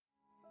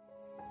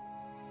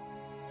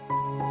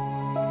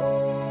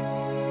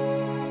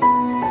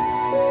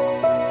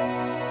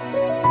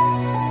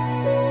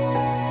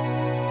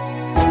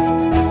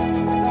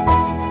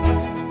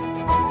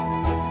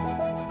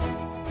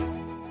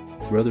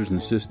brothers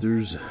and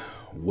sisters.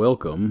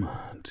 Welcome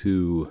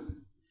to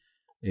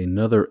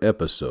another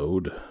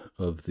episode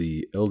of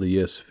the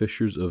LDS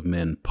Fishers of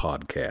Men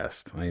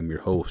podcast. I am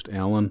your host,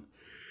 Alan,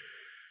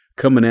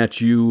 coming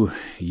at you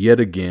yet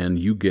again,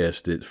 you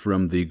guessed it,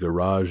 from the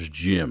garage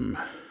gym,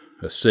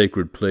 a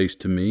sacred place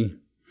to me.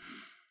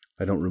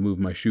 I don't remove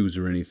my shoes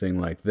or anything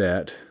like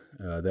that.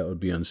 That would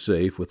be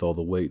unsafe with all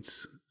the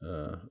weights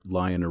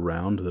lying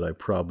around that I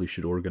probably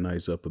should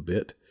organize up a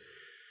bit.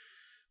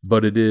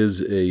 But it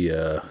is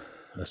a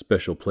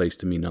special place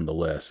to me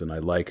nonetheless, and I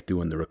like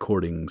doing the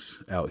recordings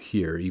out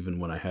here, even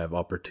when I have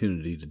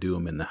opportunity to do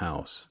them in the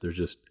house. There's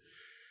just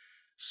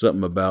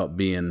something about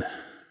being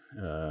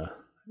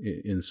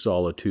in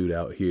solitude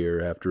out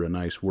here after a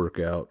nice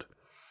workout.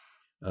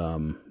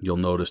 You'll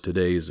notice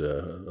today's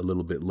a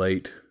little bit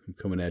late. I'm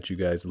coming at you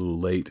guys a little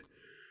late.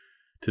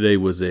 Today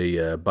was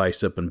a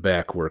bicep and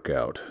back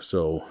workout,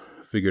 so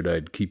I figured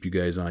I'd keep you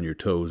guys on your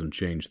toes and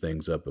change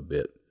things up a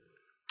bit.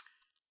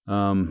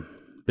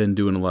 Been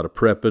doing a lot of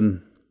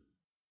prepping,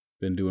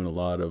 been doing a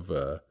lot of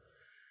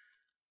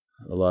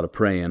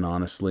praying,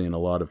 honestly, and a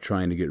lot of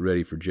trying to get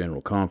ready for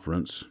General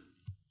Conference.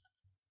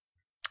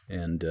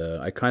 And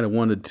I kind of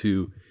wanted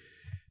to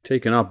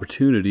take an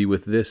opportunity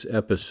with this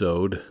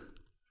episode.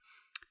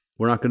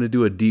 We're not going to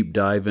do a deep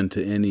dive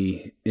into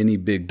any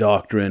big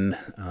doctrine.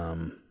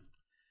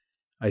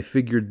 I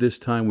figured this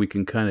time we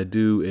can kind of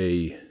do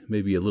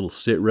maybe a little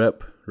sit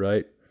rep,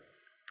 right?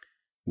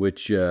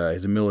 Which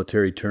is a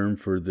military term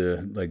for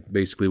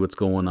basically what's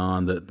going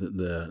on,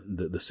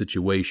 the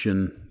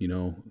situation,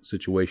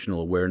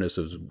 situational awareness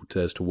as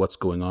to what's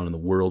going on in the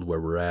world where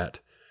we're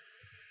at.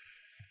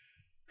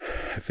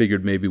 I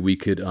figured maybe we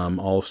could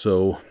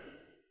also,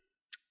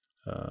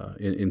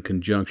 in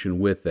conjunction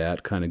with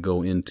that, kind of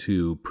go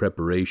into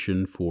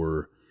preparation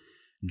for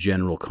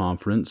General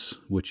Conference,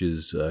 which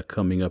is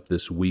coming up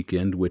this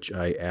weekend, which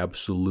I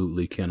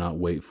absolutely cannot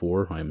wait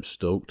for. I'm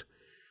stoked.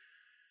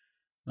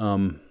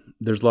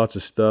 There's lots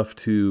of stuff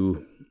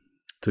to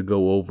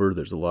go over.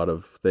 There's a lot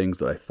of things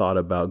that I thought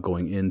about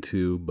going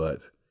into, but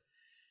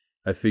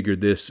I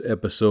figured this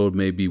episode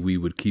maybe we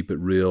would keep it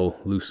real,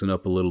 loosen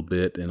up a little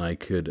bit, and I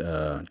could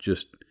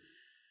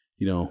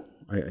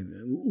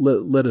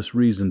let us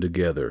reason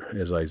together,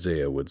 as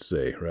Isaiah would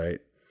say, right?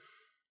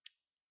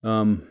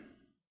 I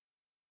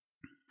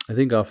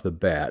think off the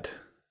bat,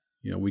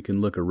 we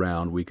can look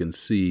around, we can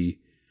see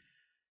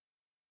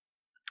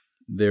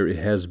there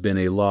has been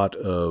a lot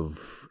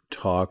of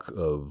talk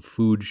of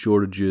food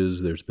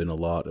shortages. There's been a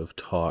lot of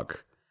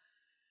talk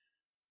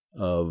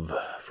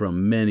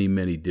from many,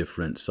 many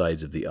different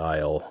sides of the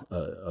aisle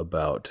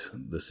about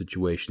the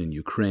situation in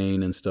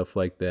Ukraine and stuff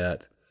like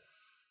that.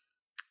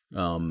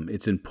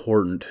 It's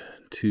important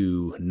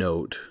to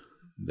note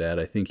that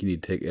I think you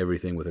need to take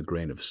everything with a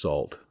grain of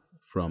salt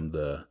from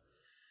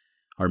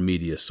our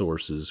media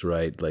sources,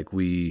 right?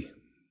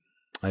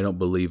 I don't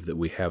believe that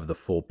we have the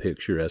full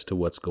picture as to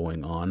what's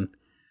going on.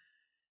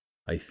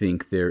 I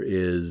think there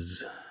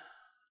is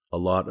a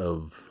lot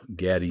of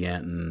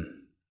Gadianton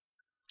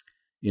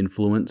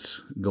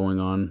influence going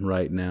on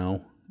right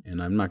now,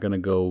 and I'm not going to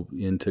go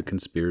into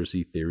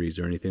conspiracy theories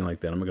or anything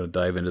like that. I'm not going to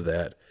dive into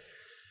that.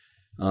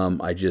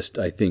 I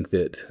think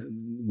that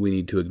we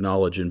need to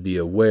acknowledge and be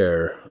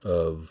aware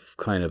of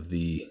kind of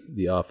the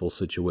awful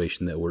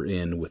situation that we're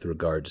in with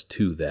regards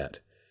to that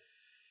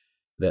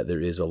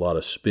there is a lot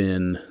of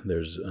spin.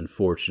 There's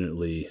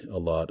unfortunately a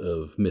lot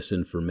of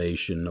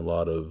misinformation, a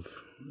lot of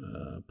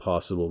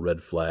possible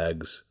red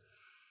flags.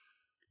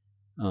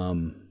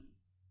 I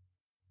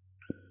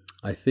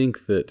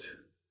think that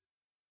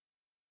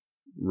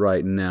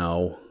right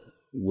now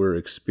we're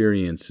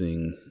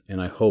experiencing, and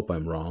I hope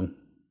I'm wrong,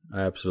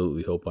 I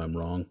absolutely hope I'm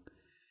wrong,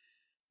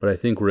 but I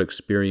think we're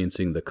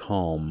experiencing the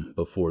calm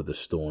before the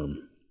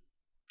storm.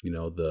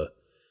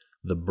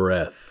 The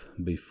breath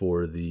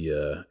before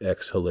the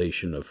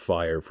exhalation of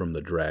fire from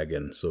the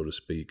dragon, so to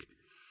speak.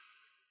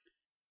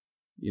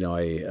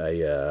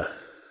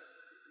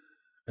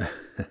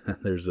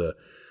 There's a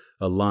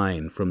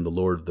line from The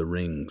Lord of the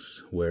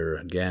Rings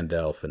where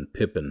Gandalf and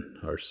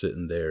Pippin are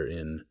sitting there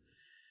in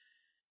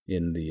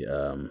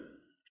the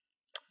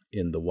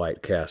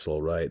White Castle,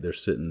 right? They're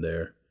sitting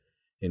there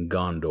in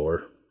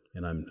Gondor,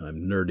 and I'm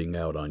nerding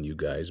out on you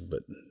guys,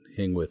 but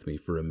hang with me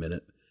for a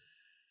minute.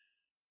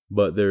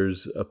 But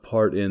there's a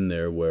part in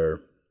there where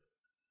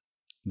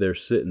they're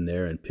sitting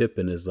there, and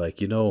Pippin is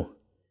like, I'm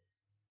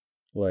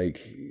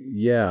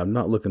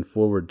not looking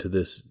forward to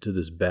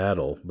this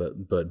battle,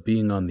 but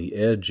being on the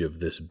edge of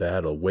this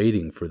battle,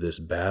 waiting for this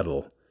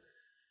battle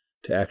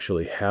to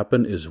actually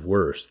happen is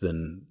worse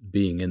than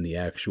being in the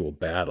actual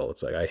battle.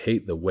 It's like, I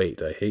hate the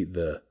wait. I hate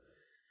the,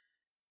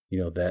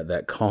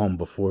 that calm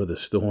before the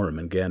storm.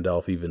 And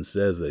Gandalf even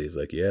says that. He's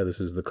like, yeah, this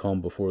is the calm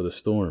before the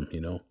storm,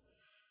 And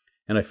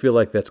I feel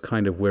like that's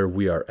kind of where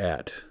we are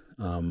at.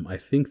 I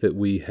think that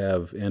we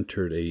have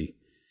entered a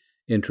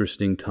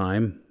interesting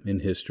time in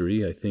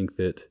history. I think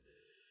that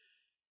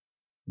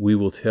we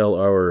will tell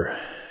our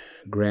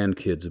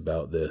grandkids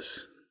about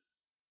this,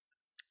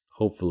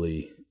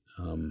 hopefully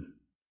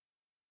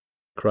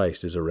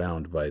Christ is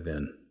around by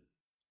then.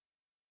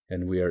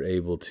 And we are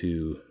able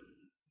to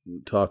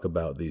talk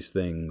about these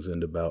things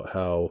and about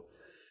how,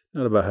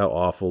 not about how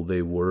awful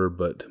they were,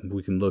 but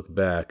we can look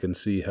back and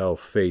see how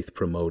faith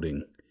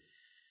promoting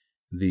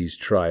these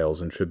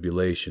trials and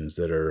tribulations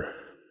that are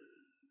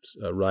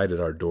right at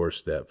our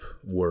doorstep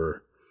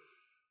were,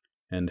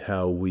 and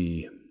how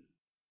we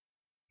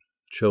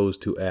chose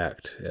to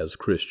act as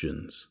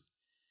Christians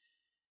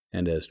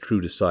and as true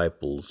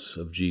disciples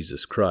of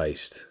Jesus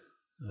Christ,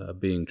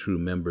 being true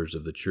members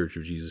of the Church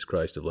of Jesus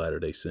Christ of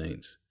Latter-day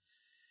Saints,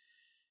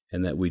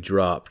 and that we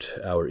dropped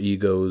our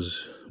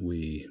egos,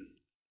 we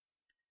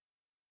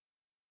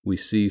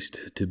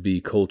ceased to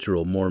be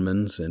cultural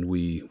Mormons, and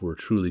we were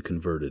truly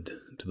converted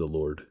to the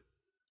Lord.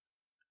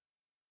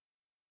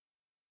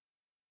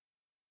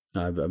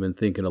 I've been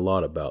thinking a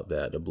lot about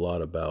that,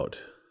 about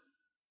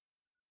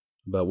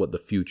what the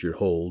future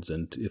holds,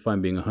 and if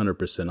I'm being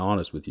 100%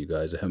 honest with you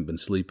guys, I haven't been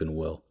sleeping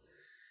well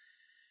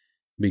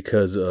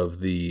because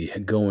of the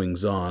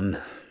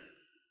goings-on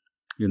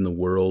in the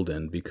world,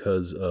 and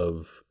because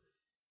of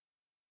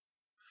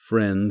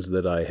friends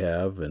that I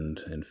have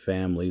and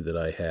family that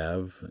I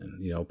have,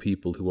 and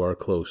people who are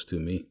close to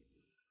me,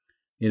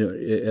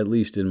 at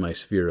least in my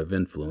sphere of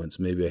influence.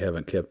 Maybe I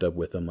haven't kept up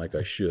with them like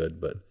I should,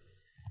 but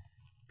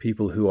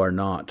people who are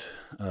not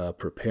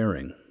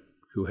preparing,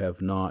 who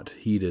have not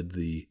heeded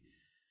the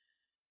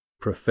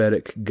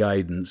prophetic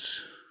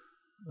guidance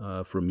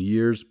from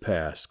years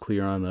past,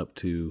 clear on up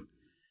to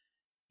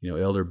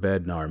Elder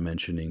Bednar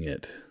mentioning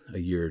it a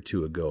year or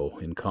two ago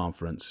in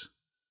conference,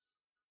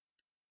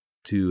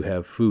 to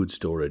have food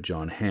storage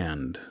on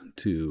hand,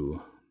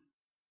 to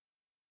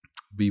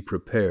be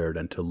prepared,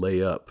 and to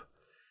lay up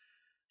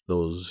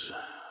those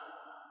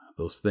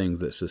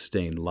things that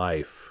sustain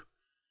life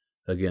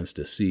against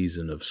a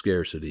season of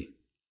scarcity.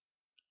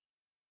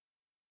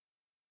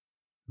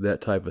 That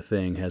type of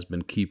thing has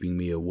been keeping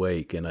me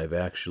awake, and I've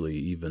actually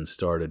even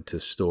started to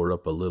store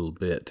up a little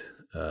bit,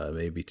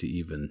 maybe to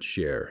even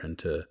share, and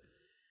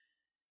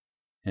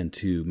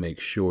to make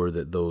sure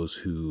that those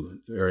who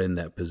are in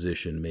that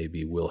position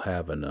maybe will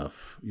have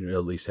enough,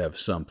 at least have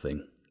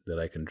something that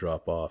I can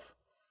drop off.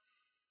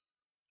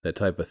 That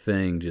type of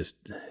thing just,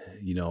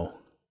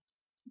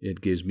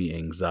 it gives me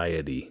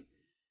anxiety,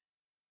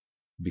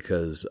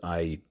 because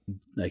I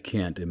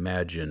can't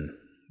imagine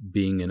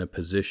being in a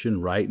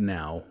position right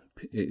now,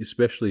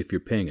 especially if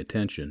you're paying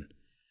attention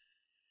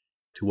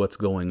to what's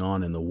going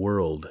on in the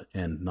world,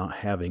 and not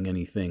having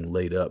anything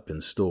laid up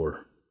in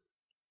store.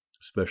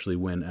 Especially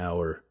when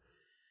our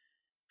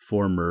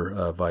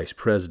former vice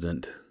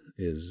president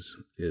is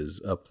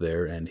up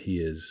there, and he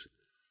is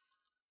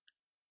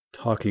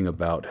talking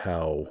about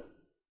how,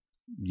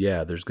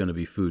 there's going to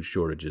be food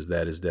shortages.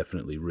 That is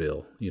definitely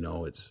real.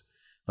 It's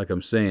like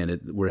I'm saying,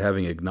 we're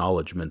having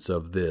acknowledgments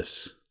of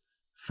this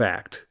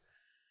fact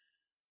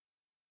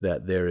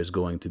that there is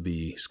going to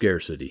be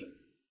scarcity.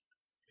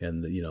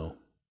 And,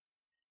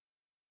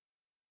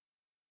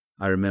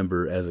 I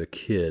remember as a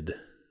kid,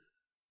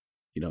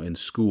 in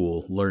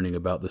school, learning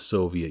about the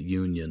Soviet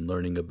Union,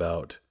 learning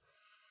about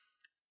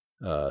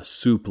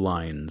soup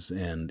lines,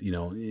 and,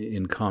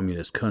 in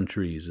communist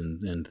countries,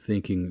 and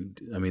thinking,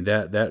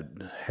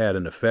 that had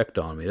an effect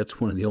on me.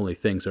 That's one of the only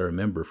things I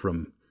remember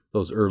from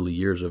those early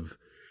years of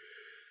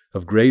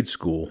grade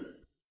school,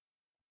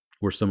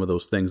 were some of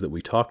those things that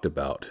we talked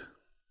about.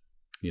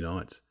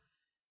 It's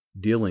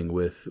dealing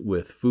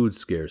with food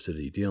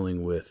scarcity,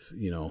 dealing with,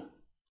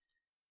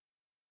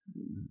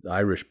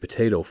 Irish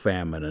potato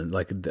famine, and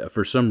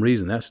for some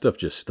reason that stuff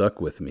just stuck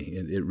with me.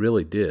 It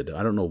really did.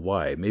 I don't know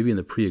why. Maybe in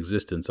the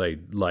pre-existence I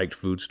liked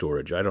food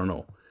storage. I don't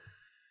know.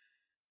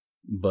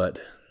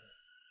 But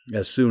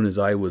as soon as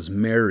I was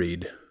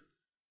married,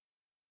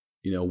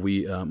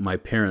 my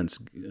parents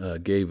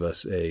gave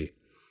us I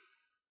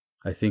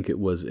think it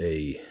was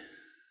maybe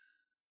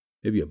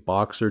a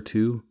box or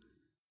two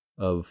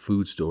of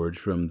food storage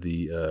from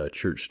the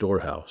church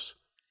storehouse.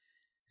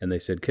 And they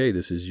said, "Okay,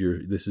 this is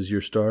your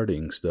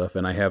starting stuff."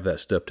 And I have that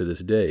stuff to this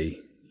day,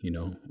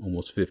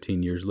 almost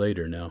 15 years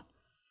later now.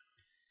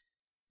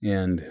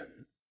 And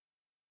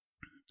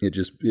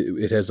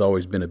it has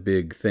always been a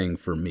big thing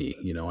for me.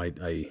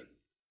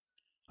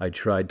 I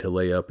tried to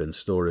lay up and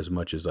store as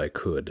much as I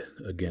could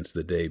against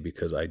the day,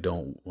 because I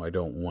don't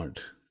want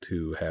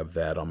to have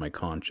that on my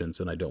conscience,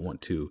 and I don't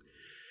want to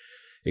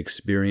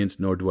experience,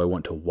 nor do I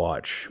want to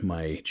watch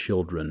my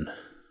children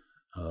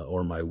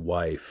or my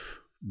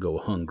wife go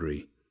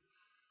hungry.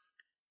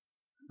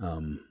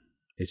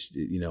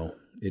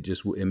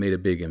 It made a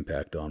big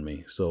impact on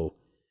me. So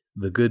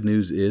the good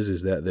news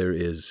is that there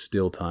is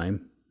still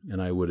time,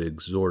 and I would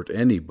exhort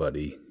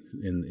anybody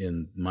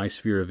in my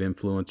sphere of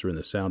influence or in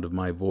the sound of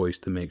my voice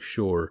to make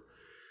sure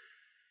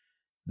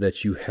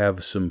that you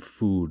have some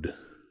food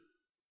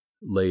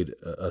laid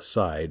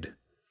aside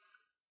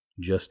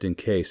just in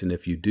case. And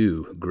if you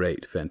do,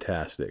 great,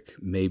 fantastic.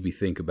 Maybe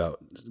think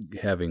about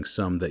having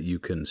some that you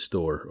can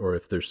store, or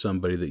if there's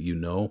somebody that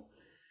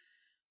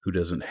who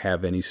doesn't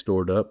have any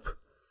stored up,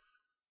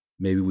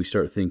 maybe we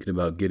start thinking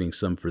about getting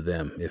some for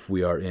them if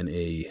we are in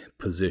a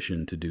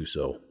position to do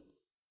so.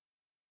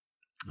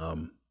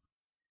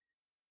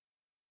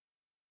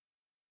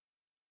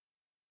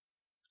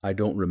 I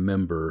don't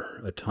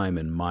remember a time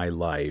in my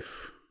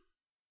life,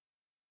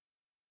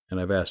 and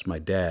I've asked my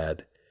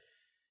dad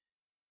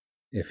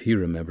if he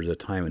remembers a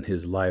time in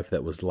his life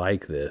that was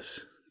like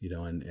this,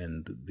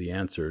 and the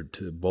answer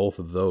to both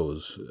of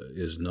those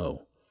is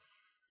no.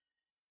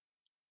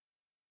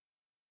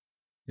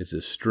 It's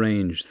a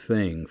strange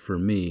thing for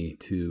me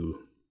to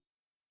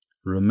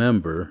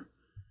remember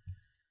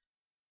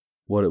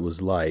what it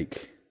was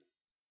like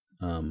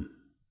in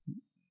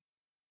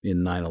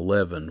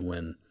 9/11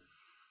 when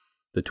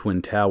the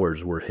Twin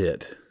Towers were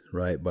hit,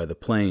 right, by the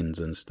planes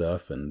and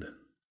stuff. And,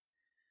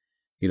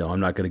 I'm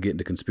not going to get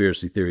into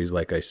conspiracy theories,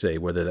 like I say,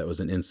 whether that was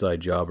an inside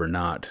job or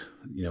not.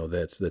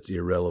 That's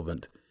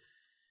irrelevant,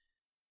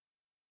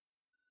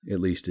 at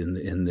least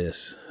in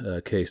this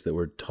case that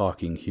we're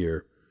talking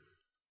here.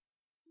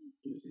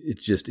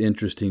 It's just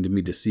interesting to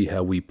me to see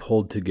how we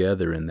pulled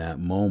together in that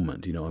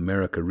moment.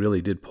 America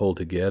really did pull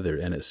together,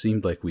 and it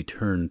seemed like we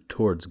turned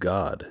towards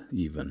God,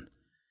 even.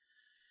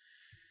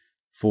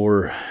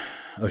 For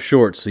a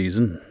short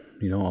season,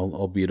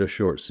 albeit a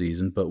short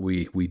season, but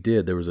we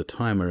did. There was a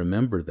time, I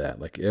remember that,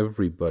 like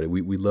everybody,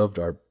 we loved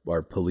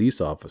our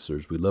police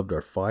officers, we loved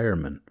our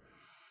firemen,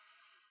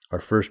 our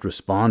first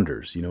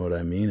responders, you know what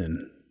I mean?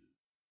 And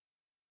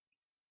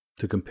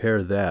to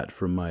compare that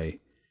from my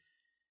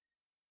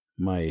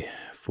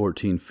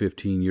 14,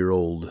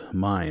 15-year-old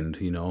mind,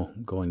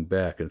 going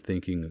back and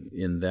thinking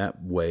in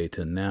that way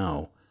to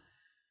now,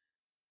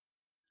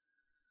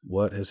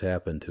 what has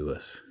happened to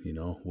us?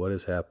 What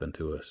has happened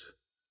to us?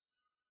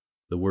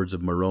 The words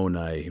of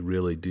Moroni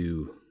really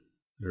do,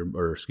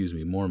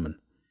 Mormon,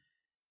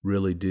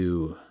 really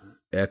do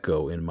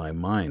echo in my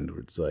mind.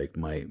 It's like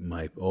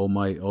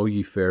oh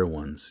ye fair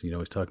ones.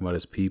 He's talking about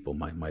his people,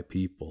 my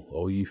people,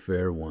 oh ye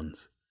fair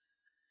ones.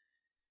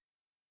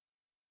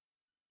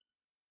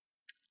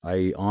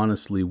 I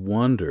honestly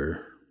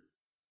wonder,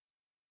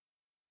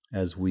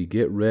 as we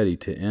get ready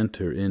to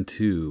enter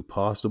into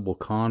possible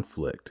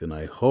conflict, and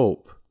I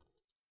hope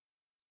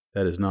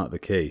that is not the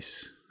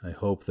case. I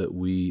hope that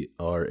we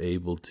are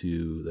able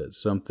to,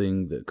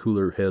 that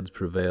cooler heads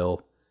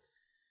prevail,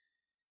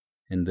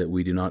 and that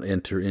we do not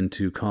enter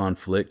into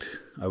conflict.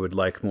 I would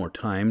like more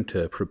time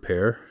to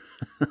prepare.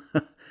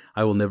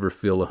 I will never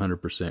feel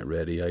 100%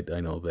 ready.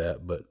 I know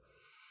that, but,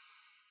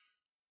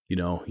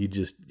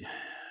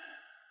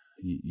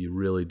 you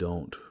really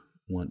don't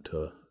want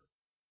to.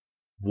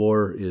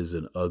 War is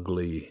an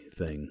ugly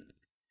thing,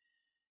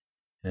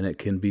 and it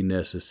can be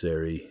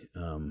necessary,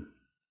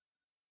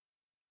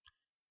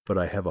 but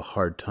I have a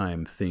hard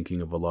time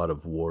thinking of a lot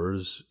of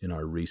wars in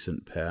our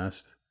recent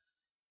past.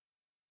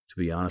 To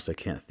be honest, I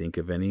can't think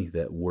of any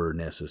that were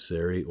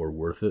necessary or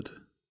worth it.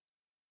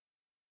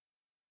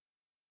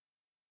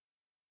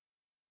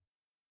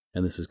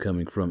 And this is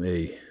coming from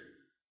a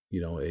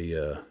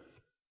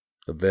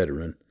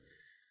veteran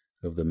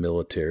of the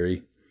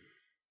military.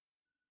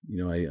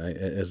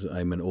 As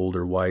I'm an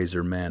older,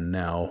 wiser man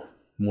now,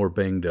 more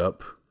banged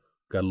up,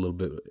 got a little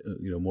bit,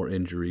 more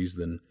injuries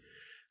than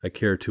I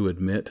care to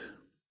admit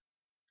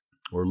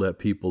or let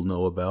people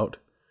know about.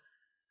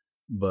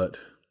 But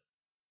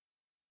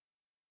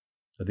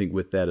I think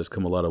with that has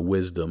come a lot of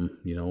wisdom,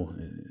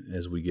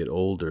 as we get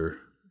older,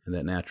 and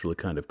that naturally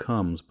kind of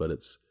comes, but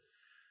it's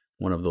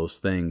one of those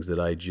things that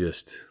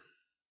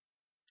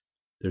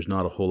there's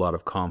not a whole lot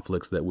of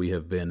conflicts that we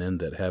have been in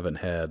that haven't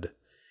had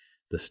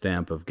the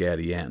stamp of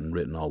Gadianton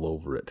written all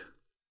over it.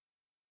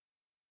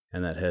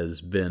 And that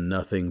has been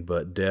nothing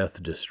but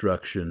death,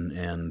 destruction,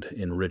 and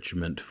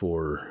enrichment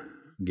for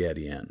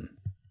Gadianton.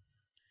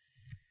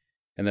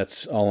 And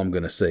that's all I'm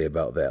going to say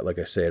about that. Like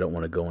I say, I don't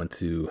want to go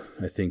into,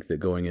 I think that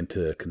going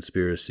into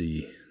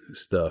conspiracy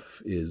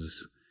stuff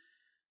is,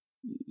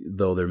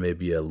 though there may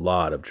be a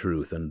lot of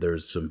truth, and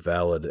there's some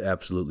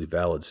absolutely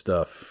valid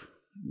stuff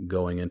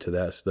going into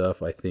that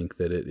stuff, I think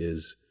that it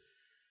is,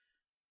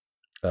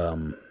 I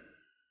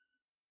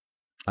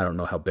don't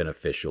know how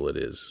beneficial it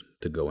is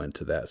to go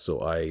into that.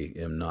 So I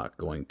am not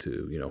going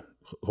to,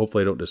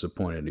 hopefully I don't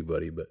disappoint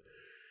anybody, but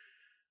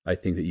I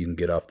think that you can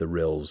get off the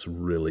rails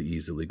really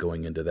easily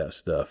going into that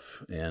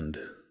stuff. And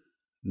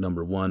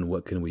number one,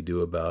 what can we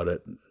do about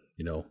it?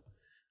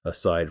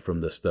 Aside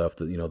from the stuff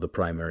that, the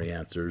primary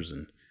answers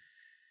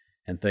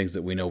and things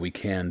that we know we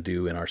can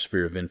do in our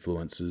sphere of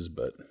influences,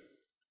 but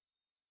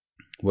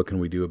what can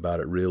we do about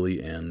it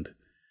really? And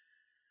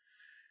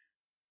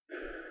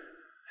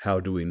how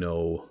do we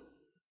know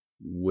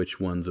which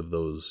ones of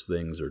those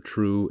things are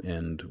true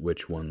and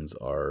which ones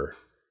are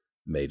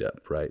made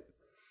up, right?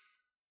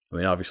 I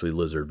mean, obviously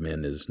lizard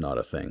men is not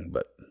a thing,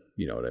 but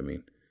you know what I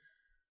mean.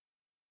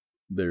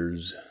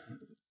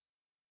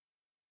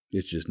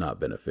 It's just not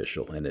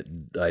beneficial,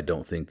 and I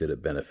don't think that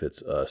it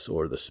benefits us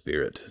or the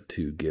spirit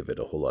to give it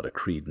a whole lot of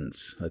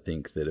credence. I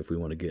think that if we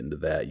want to get into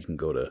that, you can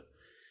go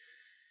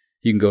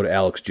to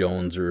Alex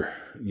Jones or,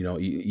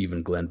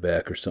 even Glenn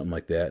Beck or something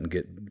like that and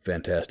get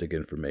fantastic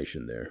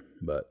information there.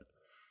 But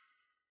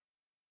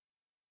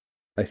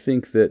I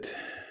think that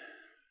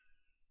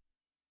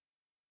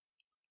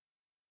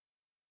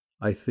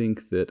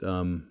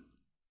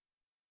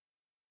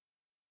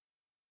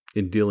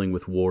in dealing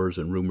with wars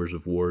and rumors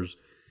of wars,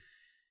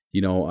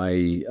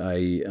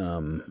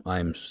 I'm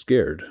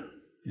scared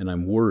and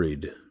I'm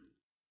worried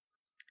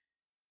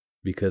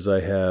because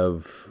I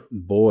have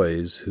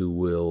boys who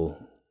will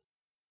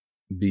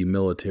be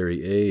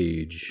military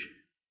age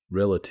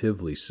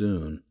relatively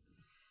soon.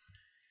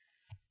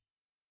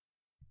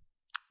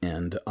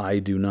 And I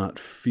do not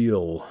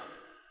feel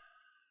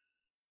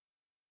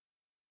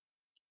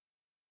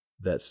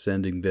that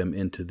sending them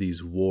into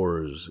these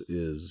wars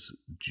is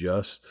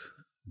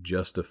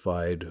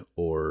justified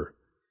or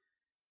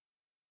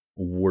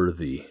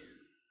worthy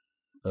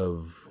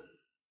of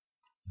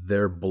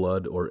their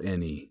blood or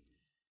any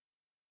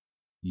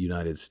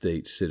United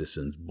States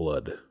citizen's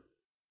blood.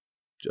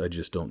 I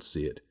just don't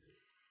see it.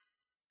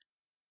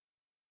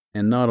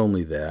 And not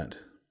only that,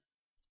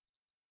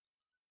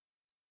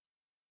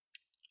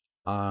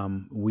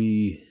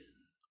 we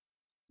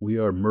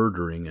are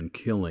murdering and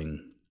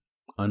killing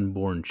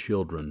unborn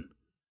children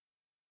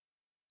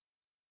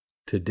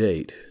to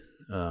date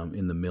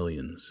in the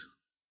millions,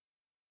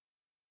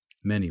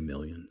 many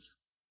millions.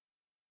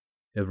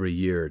 Every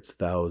year it's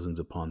thousands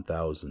upon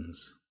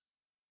thousands.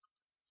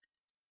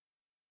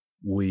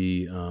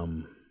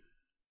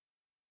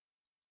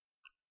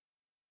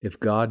 If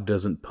God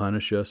doesn't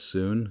punish us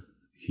soon,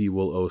 He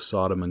will owe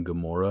Sodom and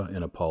Gomorrah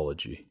an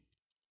apology.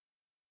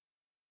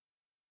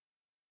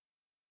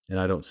 And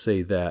I don't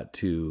say that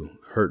to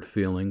hurt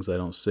feelings. I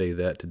don't say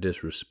that to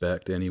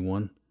disrespect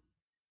anyone.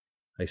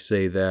 I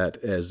say that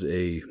as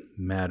a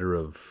matter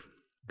of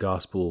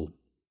gospel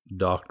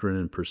doctrine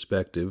and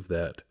perspective,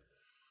 that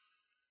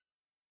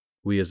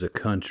we as a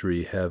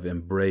country have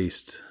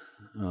embraced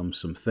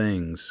some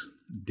things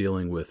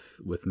dealing with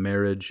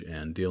marriage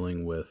and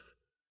dealing with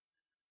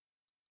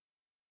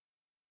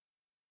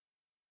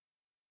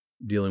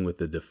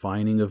the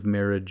defining of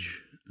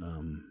marriage,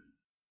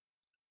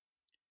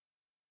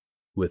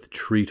 with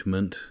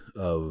treatment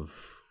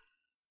of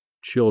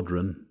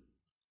children,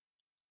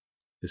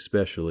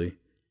 especially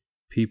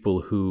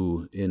people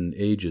who in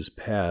ages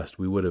past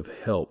we would have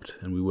helped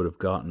and we would have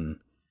gotten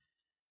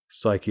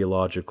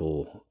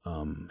psychological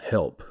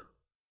help.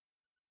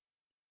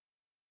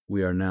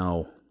 We are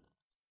now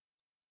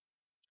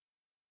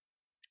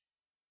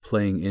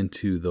playing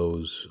into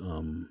those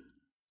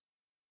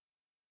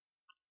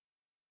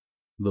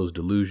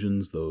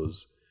delusions,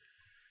 those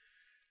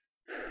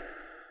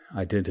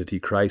identity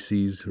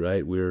crises,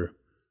 right?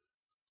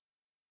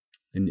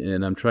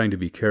 And I'm trying to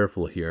be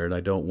careful here, and I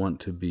don't want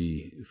to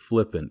be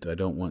flippant. I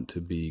don't want to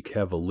be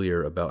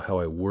cavalier about how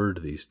I word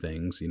these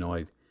things.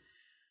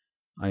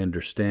 I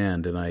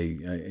understand, and I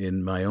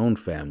in my own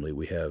family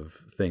we have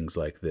things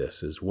like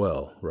this as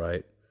well,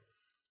 right?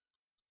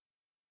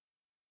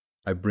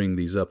 I bring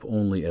these up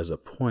only as a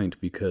point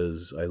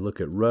because I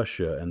look at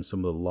Russia and some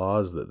of the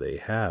laws that they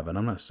have, and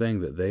I'm not saying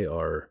that they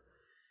are,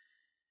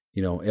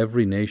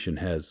 every nation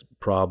has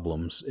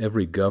problems.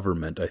 Every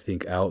government, I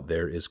think, out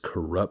there is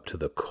corrupt to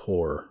the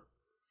core,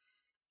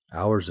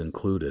 ours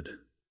included.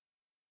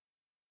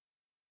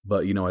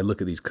 But, I look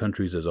at these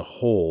countries as a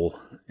whole,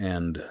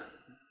 and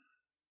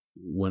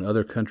when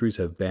other countries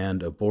have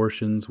banned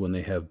abortions, when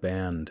they have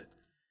banned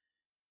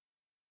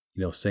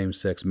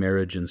same-sex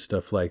marriage and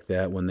stuff like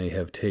that, when they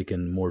have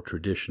taken more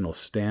traditional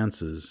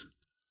stances,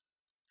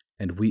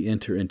 and we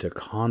enter into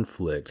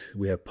conflict,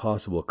 we have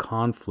possible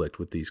conflict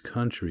with these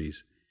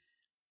countries,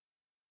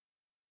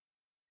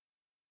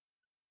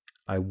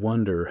 I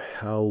wonder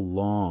how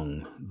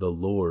long the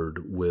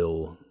Lord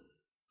will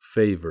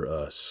favor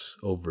us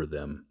over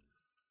them.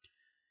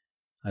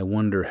 I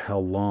wonder how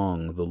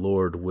long the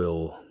Lord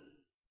will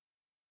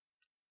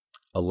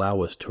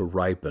allow us to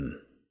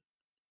ripen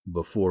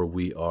before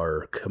we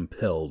are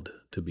compelled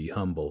to be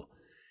humble,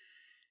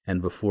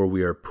 and before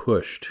we are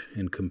pushed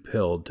and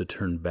compelled to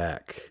turn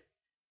back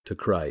to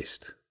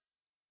Christ,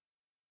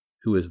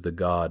 who is the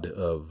God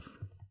of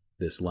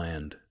this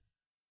land.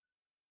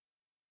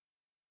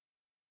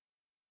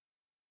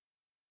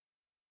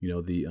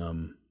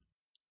 The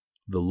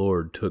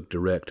Lord took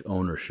direct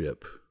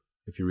ownership.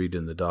 If you read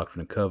in the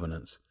Doctrine and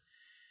Covenants,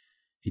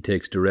 He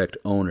takes direct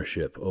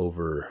ownership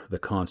over the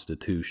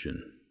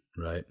Constitution,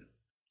 right?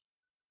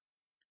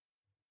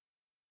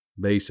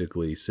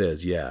 Basically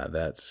says, yeah,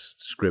 that's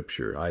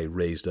Scripture. I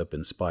raised up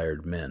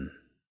inspired men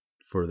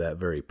for that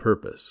very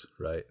purpose,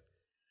 right?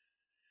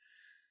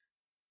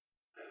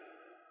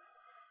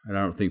 And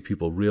I don't think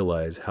people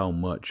realize how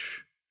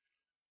much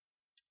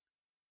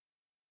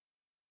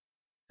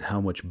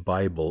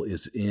Bible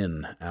is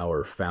in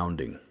our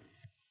founding,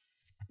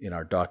 in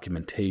our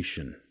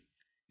documentation,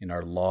 in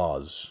our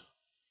laws.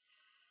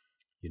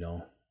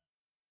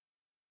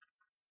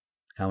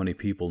 How many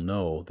people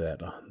know that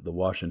the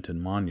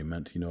Washington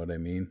Monument, you know what I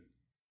mean?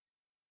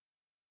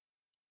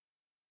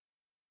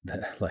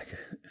 That,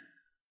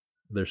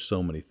 there's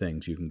so many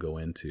things you can go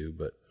into,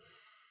 but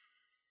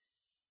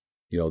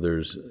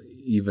there's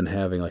even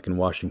having, like in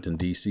Washington,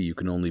 D.C., you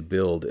can only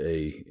build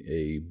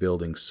a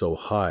building so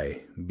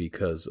high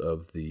because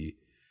of the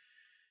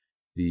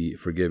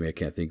forgive me, I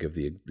can't think of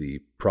the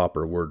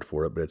proper word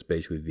for it, but it's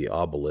basically the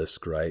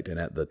obelisk, right? And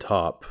at the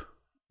top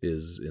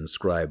is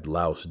inscribed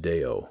Laus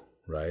Deo,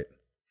 right?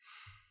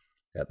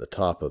 At the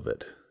top of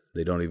it.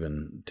 They don't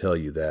even tell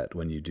you that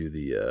when you do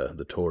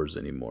the tours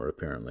anymore,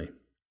 apparently.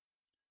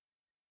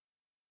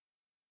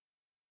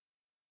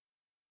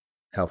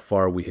 How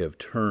far we have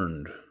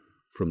turned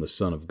from the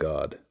Son of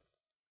God.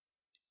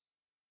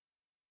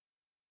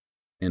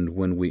 And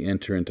when we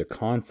enter into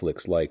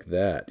conflicts like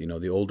that,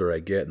 the older I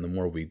get and the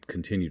more we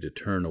continue to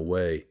turn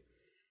away,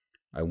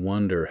 I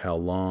wonder how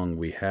long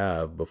we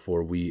have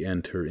before we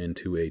enter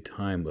into a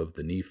time of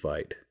the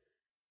Nephite.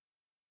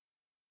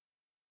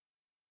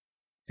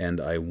 And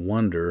I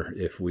wonder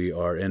if we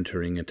are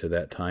entering into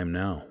that time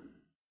now.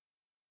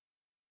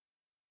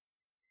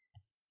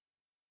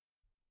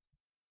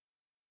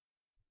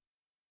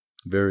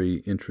 Very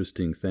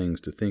interesting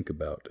things to think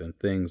about, and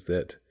things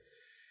that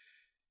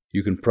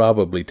you can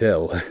probably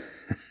tell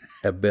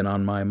have been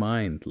on my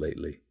mind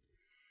lately.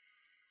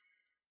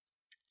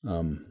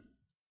 When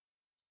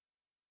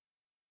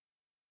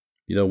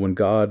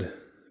God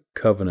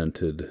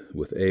covenanted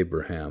with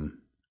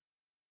Abraham,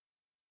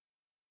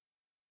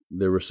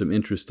 there were some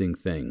interesting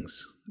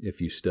things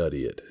if you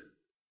study it,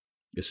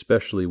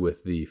 especially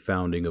with the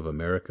founding of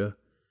America,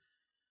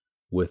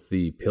 with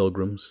the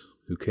pilgrims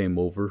who came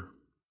over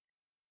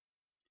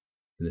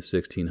in the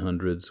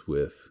 1600s,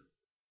 with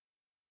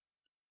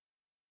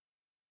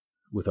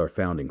our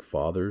founding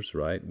fathers,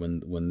 right?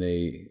 When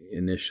they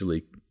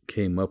initially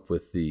came up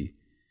with the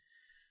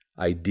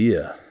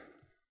idea,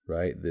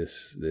 right?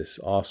 This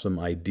awesome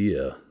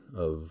idea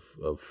of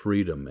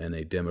freedom and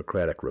a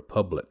democratic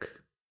republic,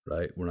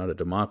 right? We're not a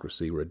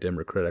democracy, we're a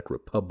democratic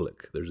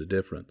republic. There's a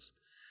difference.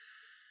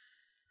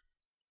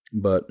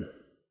 But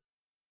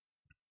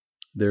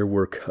there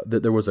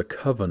was a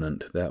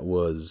covenant that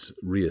was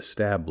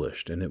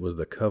reestablished, and it was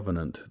the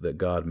covenant that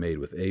God made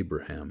with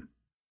Abraham,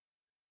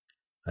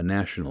 a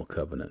national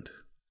covenant.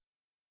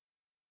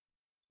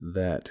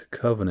 That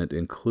covenant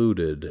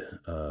included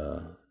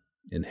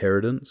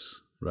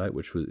inheritance, right,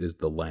 which is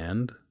the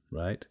land,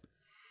 right,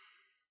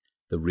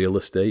 the real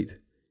estate.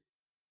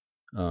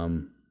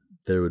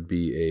 There would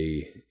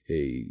be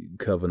a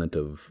covenant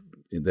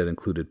that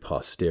included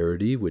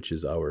posterity, which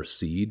is our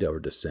seed, our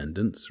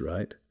descendants,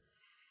 right?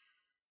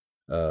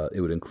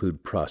 It would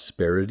include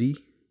prosperity,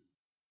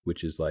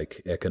 which is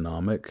like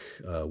economic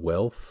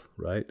wealth,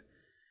 right?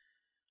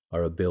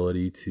 Our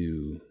ability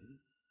to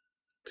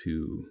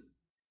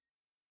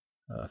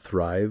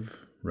thrive,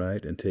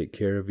 right, and take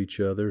care of each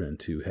other and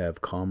to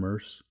have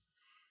commerce.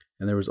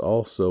 And there was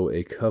also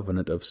a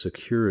covenant of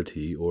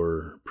security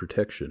or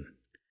protection,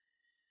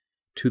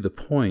 to the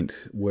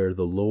point where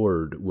the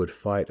Lord would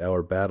fight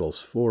our battles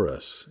for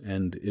us.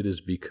 And it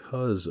is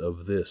because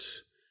of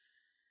this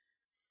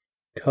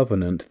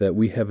covenant that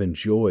we have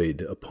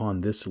enjoyed upon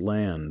this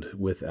land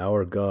with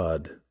our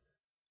God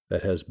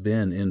that has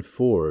been in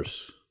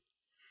force.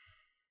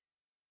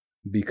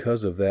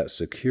 Because of that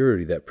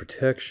security, that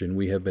protection,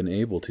 we have been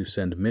able to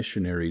send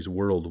missionaries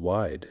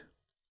worldwide.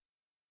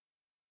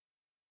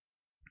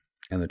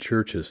 And the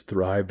church has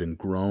thrived and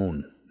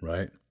grown,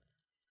 right?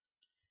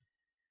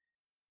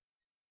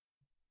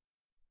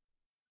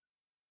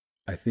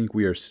 I think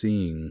we are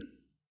seeing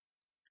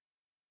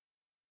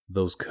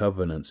those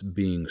covenants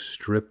being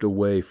stripped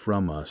away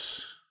from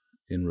us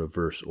in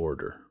reverse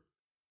order.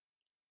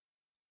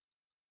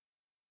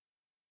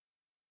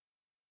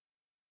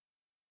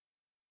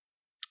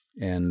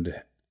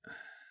 And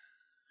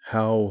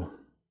how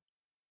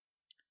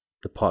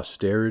the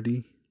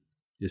posterity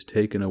is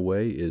taken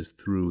away is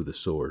through the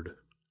sword.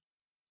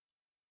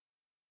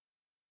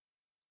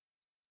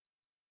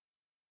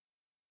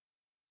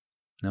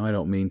 Now, I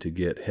don't mean to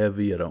get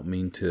heavy. I don't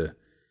mean to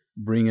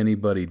bring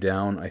anybody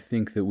down. I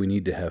think that we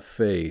need to have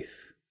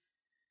faith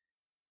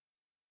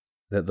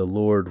that the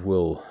Lord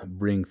will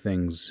bring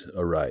things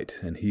aright,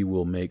 and He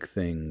will make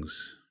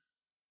things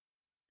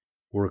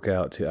work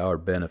out to our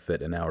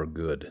benefit and our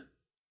good.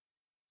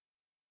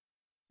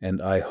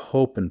 And I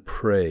hope and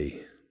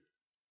pray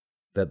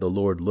that the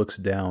Lord looks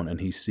down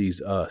and He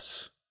sees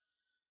us,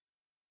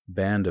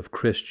 band of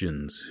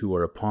Christians who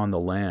are upon the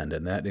land,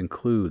 and that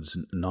includes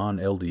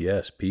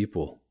non-LDS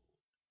people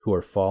who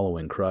are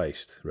following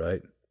Christ,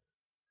 right?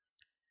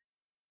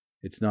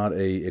 It's not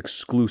a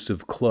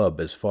exclusive club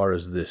as far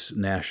as this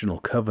national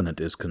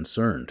covenant is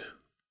concerned.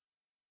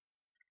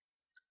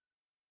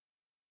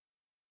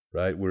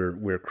 Right?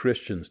 We're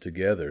Christians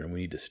together, and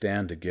we need to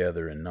stand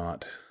together and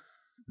not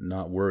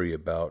worry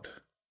about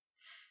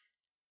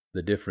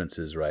the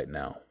differences right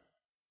now.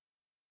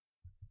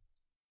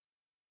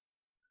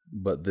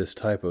 But this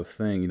type of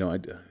thing,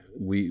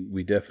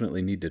 we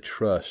definitely need to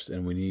trust,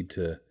 and we need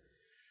to,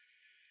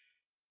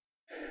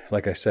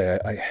 like I say,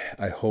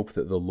 I hope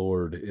that the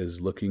Lord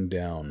is looking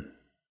down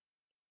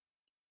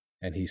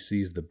and He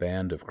sees the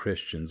band of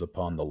Christians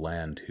upon the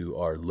land who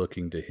are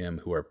looking to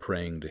Him, who are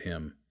praying to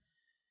Him.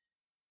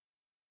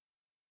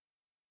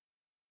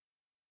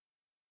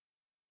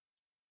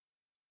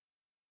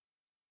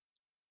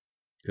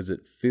 Because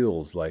it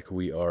feels like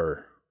we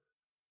are,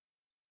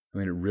 it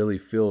really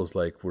feels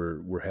like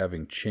we're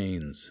having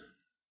chains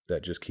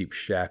that just keep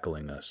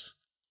shackling us.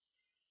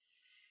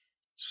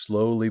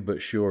 Slowly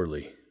but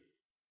surely.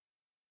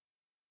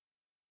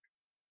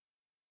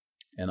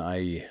 And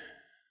I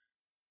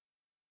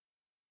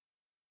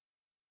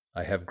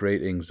have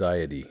great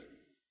anxiety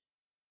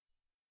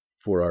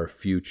for our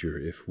future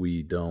if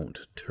we don't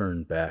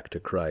turn back to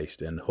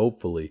Christ. And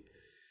hopefully,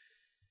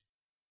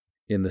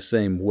 in the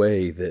same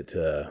way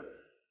that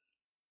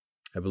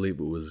I believe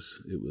it was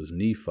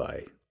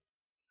Nephi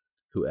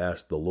who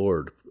asked the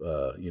Lord,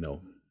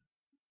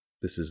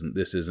 this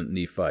isn't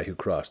Nephi who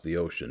crossed the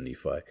ocean,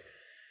 Nephi.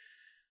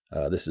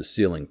 This is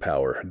sealing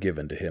power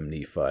given to him,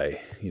 Nephi.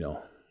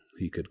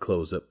 He could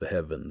close up the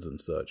heavens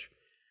and such.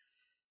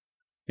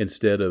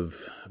 Instead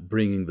of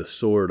bringing the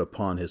sword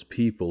upon his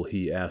people,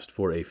 he asked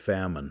for a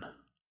famine.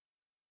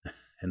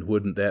 And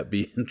wouldn't that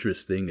be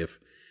interesting if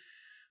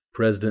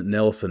President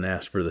Nelson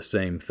asked for the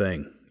same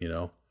thing,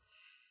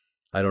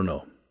 I don't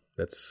know.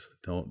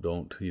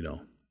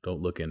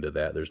 Don't look into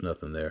that. There's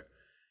nothing there.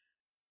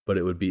 But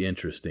it would be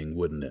interesting,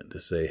 wouldn't it, to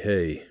say,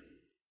 hey,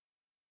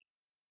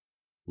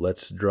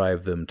 let's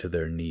drive them to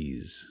their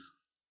knees.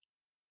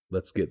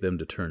 Let's get them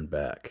to turn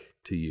back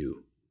to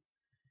you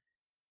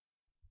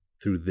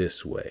through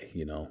this way,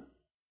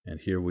 And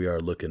here we are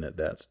looking at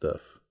that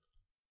stuff.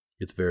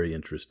 It's very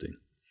interesting.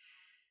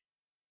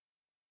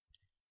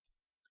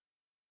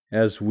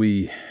 As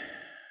we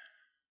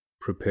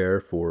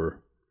prepare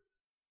for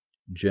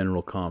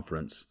General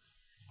Conference,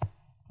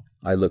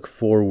 I look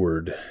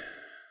forward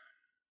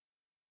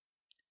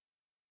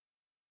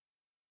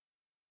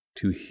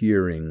to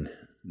hearing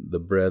the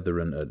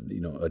brethren,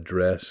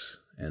 address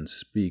and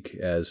speak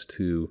as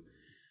to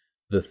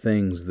the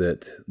things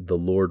that the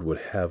Lord would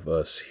have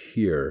us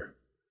hear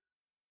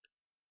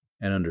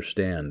and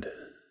understand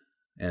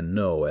and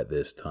know at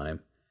this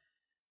time.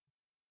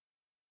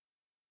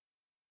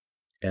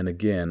 And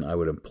again, I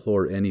would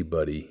implore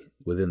anybody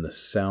within the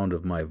sound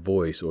of my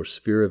voice or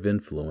sphere of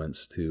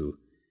influence to,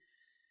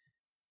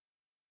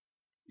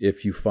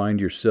 if you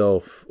find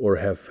yourself or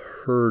have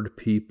heard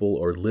people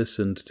or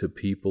listened to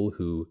people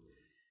who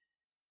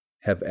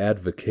have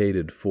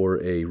advocated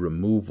for a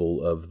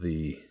removal of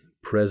the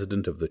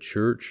president of the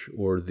church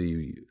or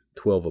the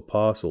 12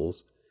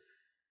 apostles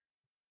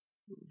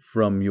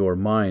from your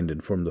mind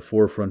and from the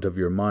forefront of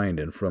your mind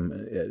and from,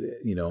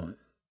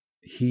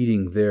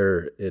 heeding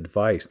their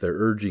advice, their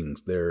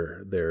urgings,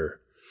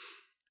 their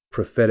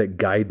prophetic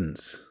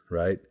guidance,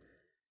 right?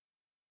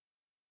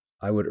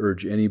 I would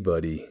urge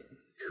anybody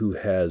who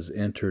has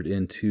entered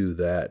into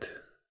that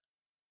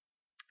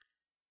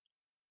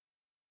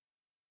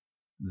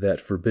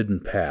forbidden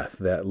path,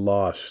 that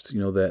lost,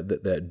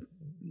 that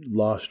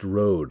lost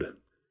road,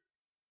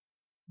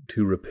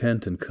 to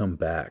repent and come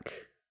back,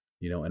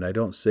 and I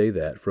don't say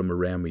that from a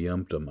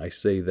ramyumptum. I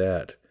say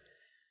that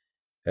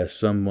as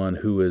someone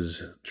who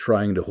is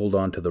trying to hold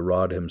on to the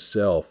rod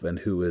himself and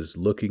who is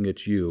looking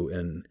at you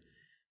and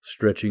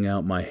stretching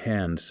out my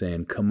hand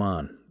saying, come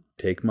on,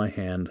 take my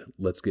hand,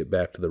 let's get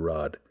back to the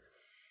rod.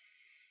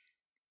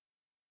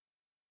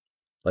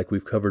 Like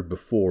we've covered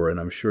before, and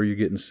I'm sure you're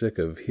getting sick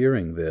of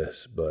hearing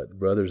this, but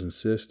brothers and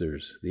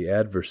sisters, the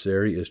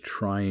adversary is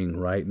trying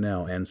right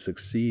now and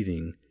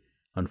succeeding,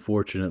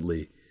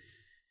 unfortunately,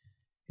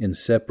 in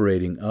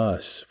separating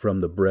us from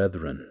the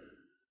brethren.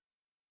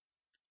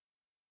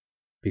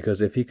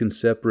 Because if he can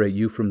separate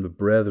you from the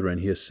brethren,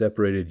 he has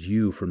separated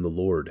you from the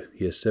Lord.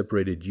 He has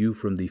separated you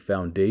from the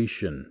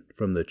foundation,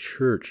 from the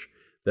church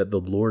that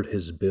the Lord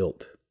has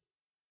built.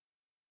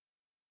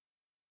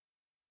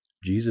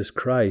 Jesus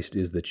Christ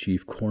is the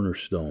chief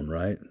cornerstone,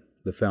 right?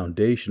 The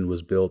foundation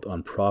was built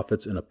on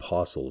prophets and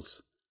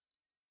apostles.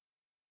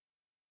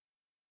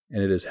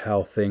 And it is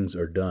how things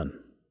are done.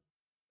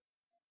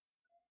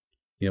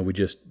 We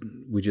just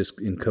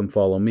in Come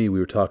Follow Me, we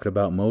were talking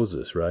about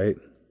Moses, right?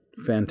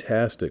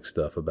 Fantastic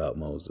stuff about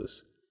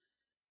Moses.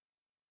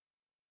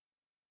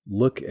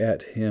 Look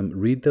at him.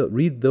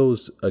 Read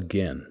those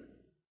again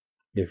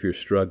if you're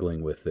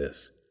struggling with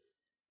this.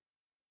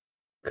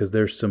 Because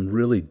there's some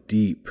really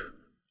deep,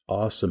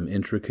 awesome,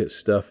 intricate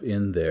stuff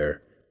in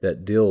there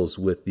that deals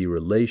with the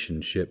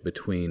relationship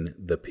between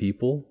the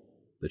people,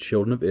 the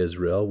children of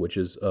Israel, which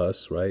is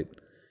us, right?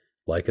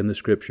 Like in the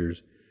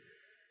scriptures.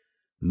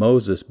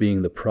 Moses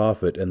being the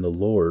prophet and the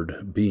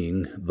Lord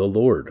being the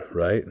Lord,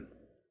 right?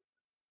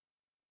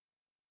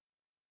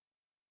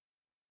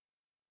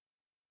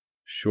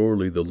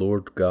 Surely the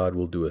Lord God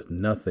will doeth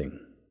nothing,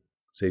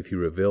 save he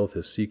revealeth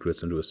his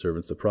secrets unto his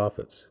servants the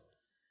prophets.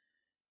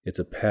 It's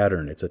a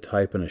pattern, it's a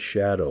type and a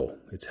shadow.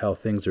 It's how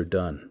things are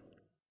done.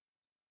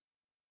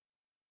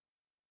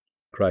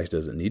 Christ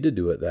doesn't need to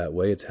do it that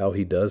way. It's how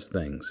he does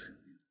things.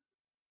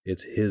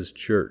 It's his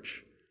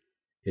church.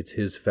 It's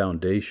his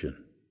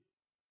foundation.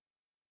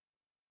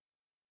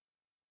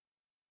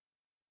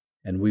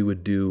 And we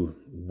would do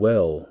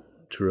well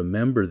to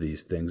remember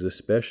these things,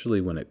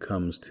 especially when it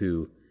comes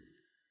to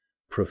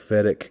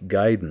prophetic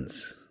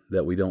guidance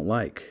that we don't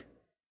like.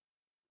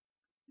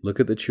 Look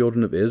at the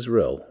children of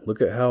Israel.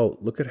 Look at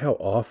how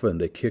often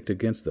they kicked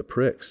against the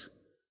pricks.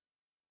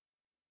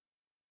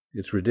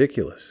 It's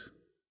ridiculous.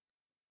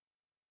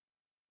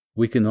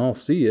 We can all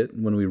see it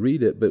when we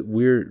read it, but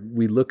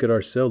we look at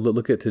ourselves,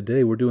 look at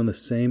today, we're doing the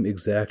same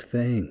exact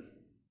thing.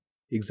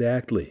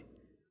 Exactly.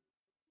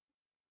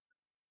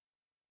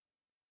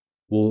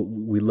 Well,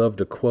 we love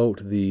to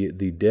quote the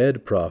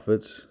dead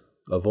prophets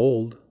of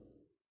old,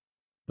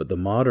 but the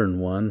modern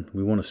one,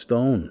 we want to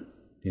stone,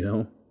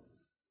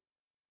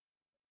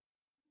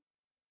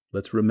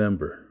 Let's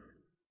remember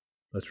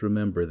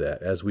that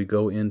as we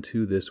go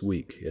into this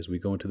week, as we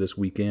go into this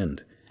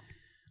weekend.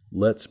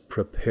 Let's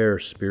prepare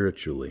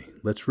spiritually.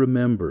 Let's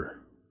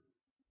remember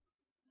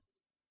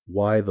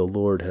why the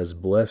Lord has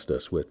blessed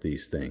us with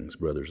these things,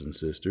 brothers and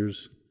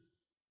sisters.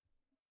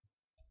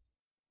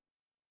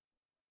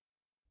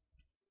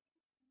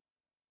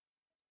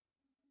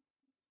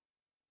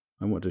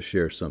 I want to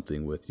share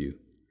something with you.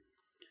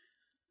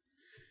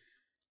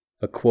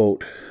 A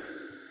quote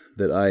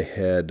that I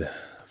had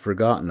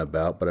forgotten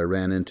about, but I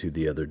ran into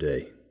the other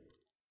day.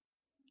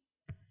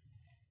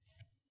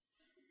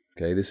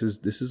 Okay, this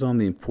is on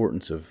the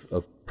importance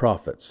of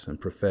prophets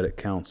and prophetic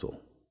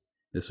counsel.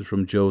 This is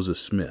from Joseph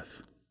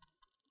Smith.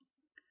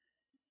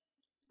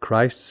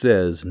 Christ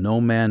says,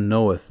 "No man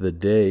knoweth the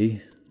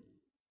day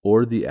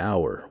or the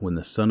hour when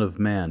the Son of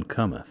Man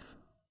cometh."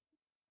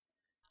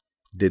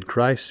 Did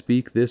Christ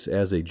speak this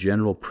as a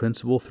general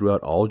principle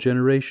throughout all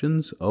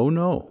generations? Oh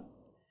no.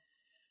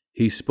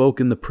 He spoke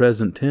in the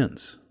present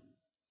tense.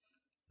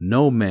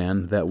 No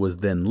man that was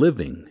then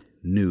living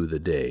knew the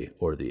day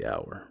or the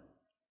hour.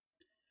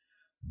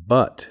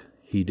 But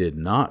he did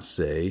not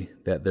say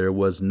that there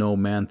was no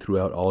man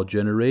throughout all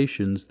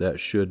generations that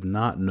should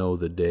not know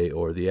the day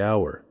or the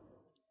hour.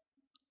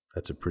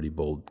 That's a pretty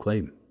bold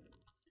claim.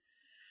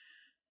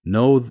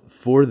 No,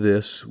 for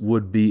this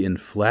would be in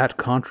flat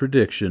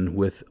contradiction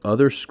with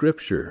other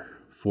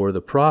scripture, for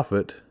the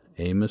prophet,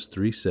 Amos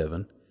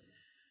 3:7,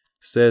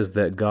 says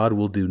that God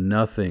will do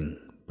nothing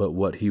but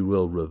what he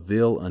will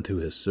reveal unto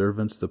his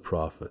servants the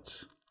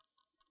prophets.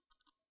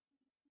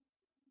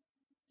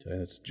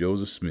 That's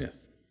Joseph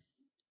Smith.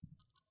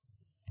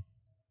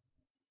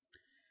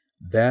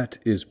 That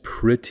is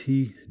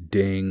pretty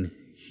dang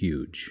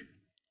huge.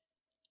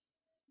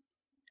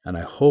 And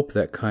I hope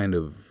that kind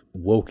of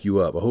woke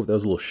you up. I hope that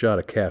was a little shot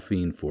of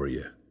caffeine for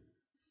you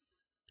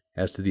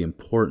as to the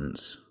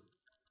importance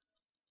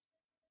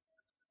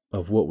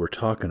of what we're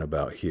talking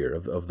about here,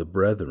 of the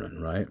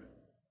brethren, right?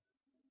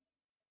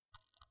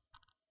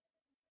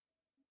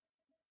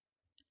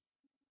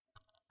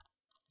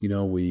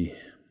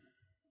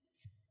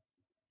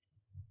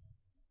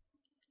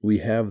 We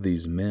have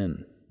these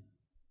men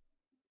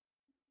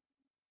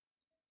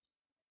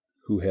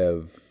who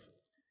have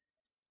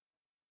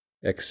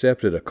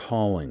accepted a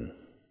calling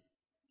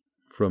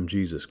from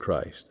Jesus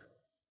Christ.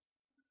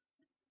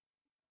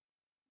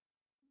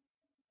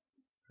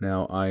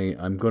 Now,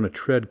 I'm going to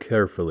tread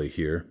carefully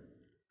here,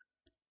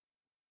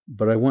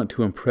 but I want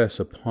to impress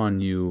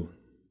upon you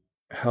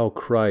how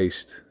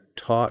Christ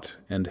taught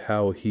and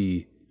how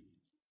he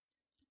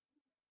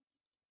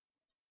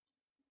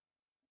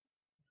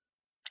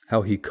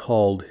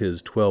called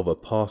his 12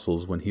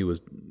 apostles when he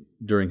was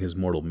during his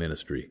mortal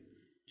ministry.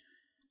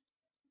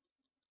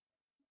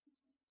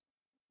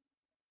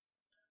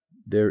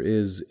 There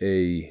is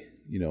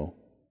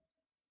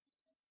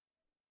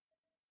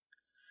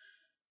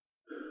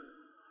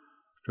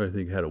trying to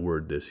think how to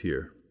word this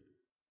here.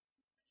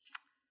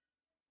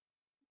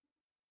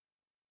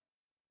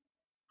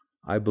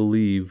 I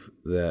believe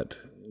that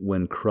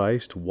when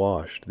Christ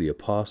washed the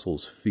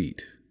apostles'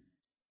 feet,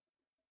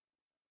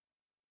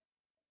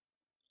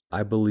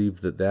 I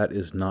believe that that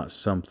is not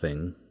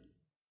something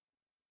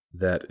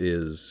that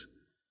is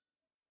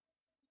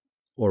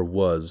or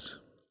was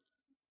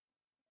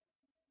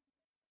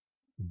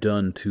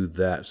done to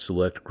that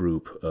select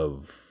group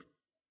of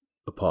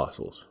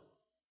apostles.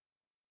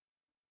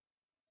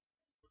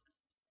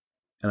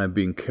 And I'm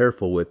being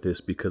careful with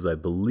this because I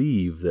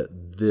believe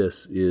that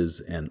this is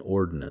an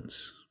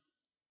ordinance.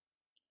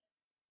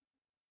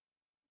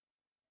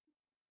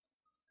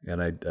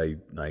 And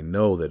I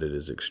know that it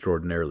is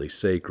extraordinarily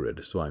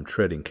sacred, so I'm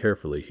treading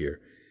carefully here.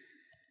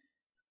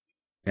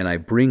 And I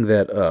bring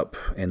that up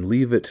and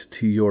leave it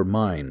to your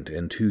mind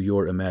and to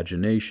your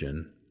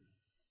imagination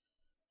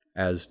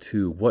as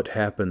to what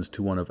happens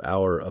to one of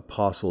our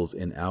apostles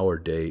in our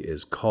day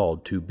is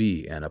called to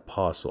be an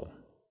apostle.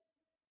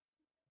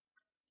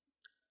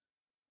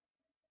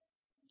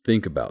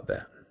 Think about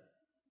that.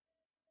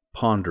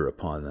 Ponder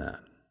upon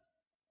that.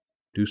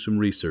 Do some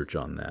research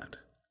on that.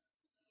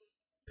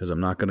 Because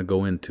I'm not going to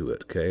go into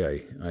it,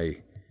 okay?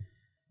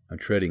 I'm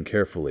treading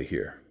carefully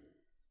here.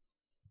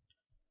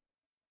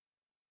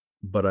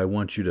 But I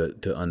want you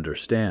to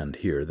understand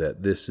here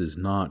that this is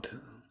not...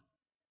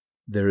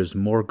 There is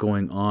more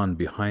going on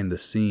behind the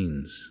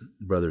scenes,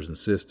 brothers and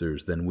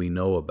sisters, than we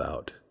know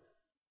about.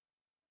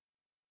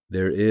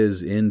 There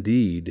is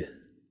indeed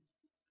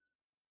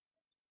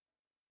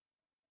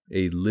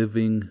a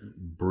living,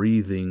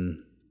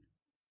 breathing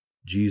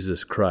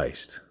Jesus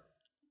Christ.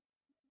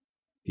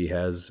 He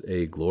has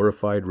a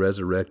glorified,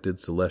 resurrected,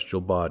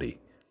 celestial body.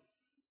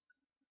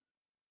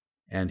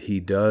 And he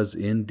does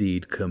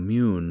indeed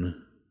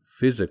commune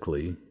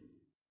physically,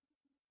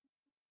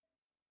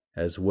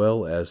 as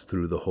well as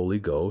through the Holy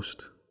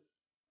Ghost,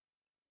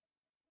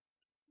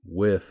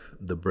 with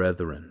the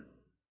brethren,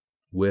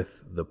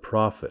 with the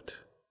prophet.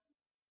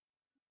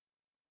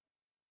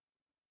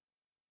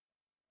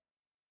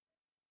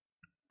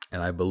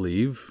 And I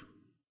believe,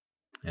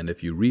 and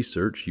if you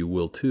research, you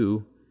will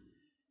too,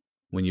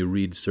 when you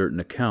read certain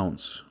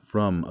accounts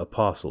from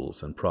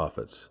apostles and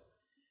prophets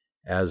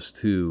as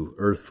to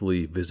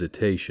earthly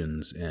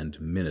visitations and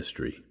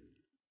ministry.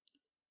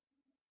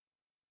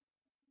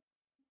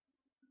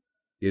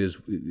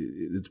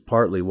 It's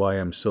partly why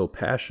I'm so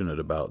passionate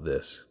about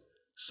this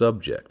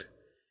subject.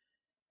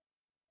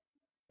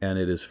 And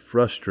it is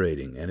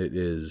frustrating, and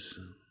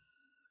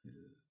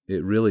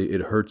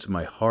it hurts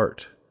my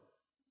heart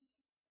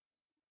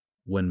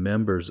when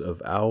members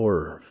of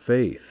our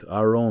faith,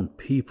 our own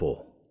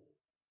people,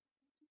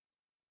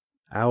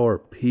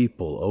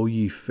 O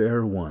ye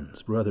fair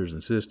ones, brothers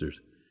and sisters,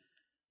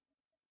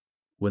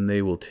 when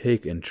they will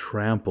take and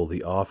trample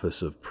the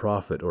office of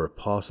prophet or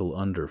apostle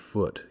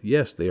underfoot.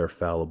 Yes, they are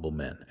fallible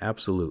men,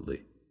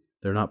 absolutely.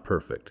 They're not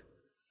perfect.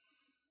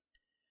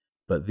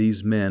 But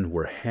these men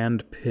were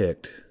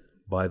handpicked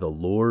by the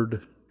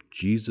Lord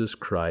Jesus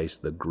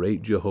Christ, the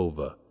great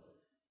Jehovah,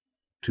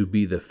 to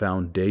be the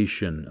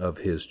foundation of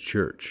his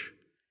church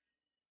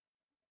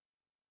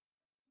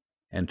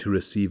and to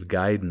receive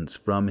guidance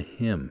from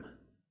him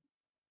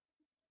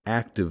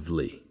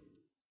actively,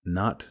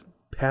 not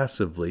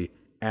passively,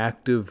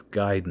 active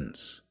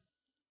guidance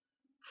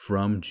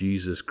from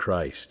Jesus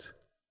Christ.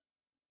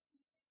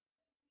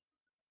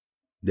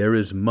 There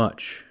is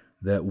much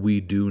that we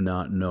do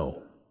not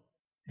know,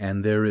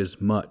 and there is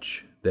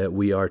much that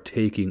we are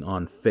taking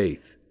on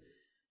faith.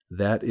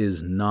 That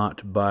is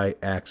not by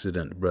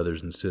accident,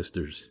 brothers and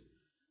sisters.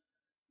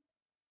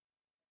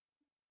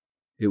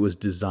 It was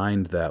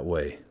designed that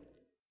way.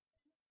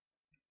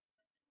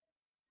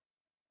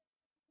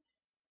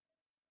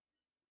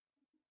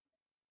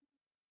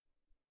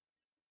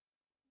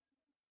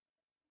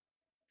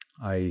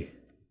 I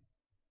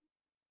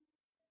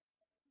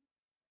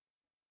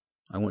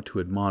want to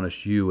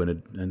admonish you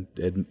and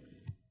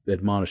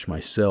admonish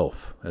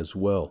myself as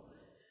well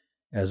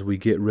as we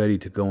get ready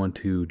to go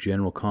into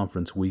General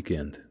Conference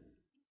weekend.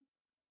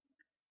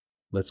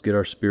 Let's get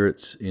our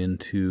spirits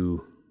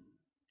into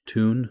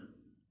tune.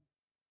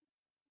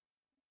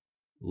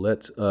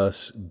 Let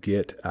us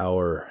get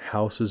our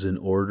houses in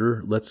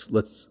order.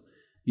 Let's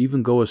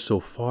even go as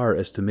so far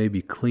as to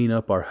maybe clean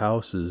up our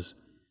houses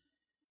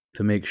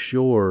to make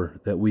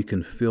sure that we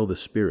can feel the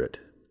Spirit.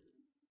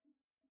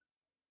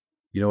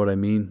 You know what I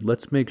mean?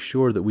 Let's make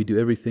sure that we do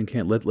everything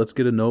can. Let's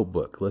get a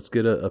notebook. Let's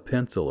get a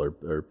pencil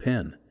or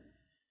pen.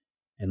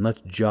 And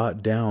let's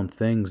jot down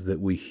things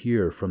that we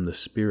hear from the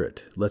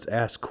Spirit. Let's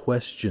ask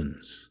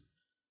questions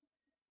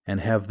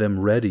and have them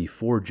ready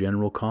for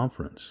General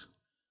Conference.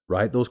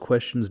 Write those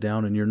questions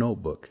down in your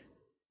notebook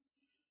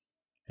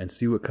and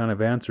see what kind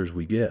of answers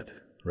we get,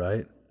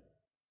 right?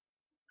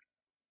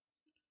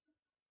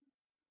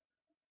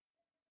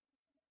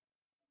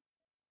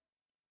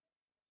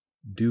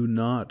 Do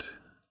not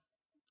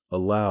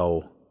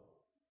allow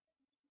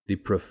the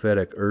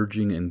prophetic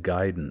urging and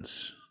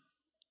guidance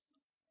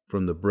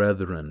from the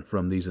brethren,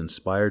 from these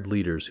inspired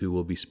leaders who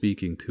will be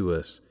speaking to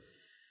us,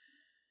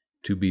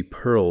 to be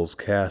pearls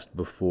cast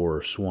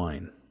before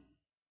swine.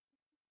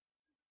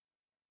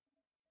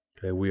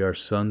 Okay, we are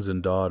sons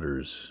and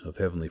daughters of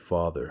Heavenly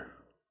Father.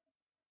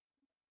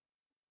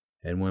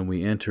 And when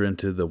we enter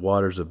into the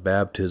waters of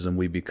baptism,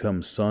 we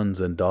become sons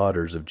and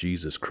daughters of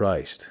Jesus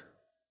Christ.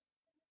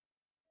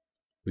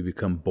 We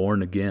become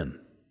born again.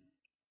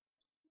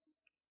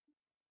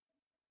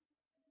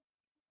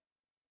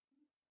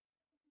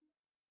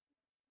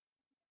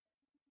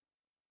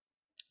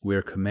 We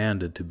are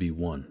commanded to be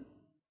one.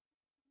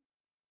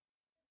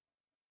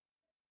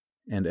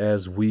 And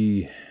as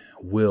we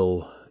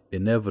will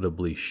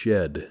inevitably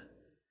shed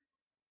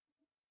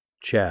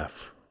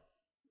chaff,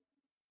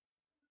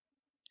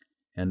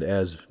 and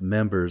as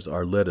members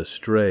are led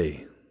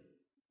astray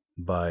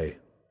by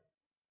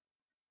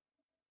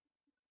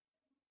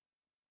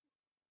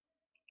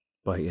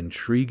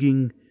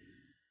intriguing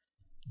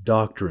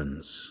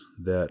doctrines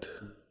that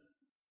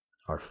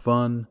are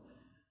fun,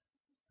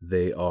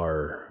 they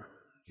are,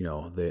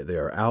 they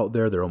are out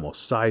there, they're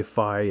almost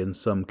sci-fi in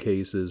some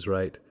cases,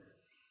 right?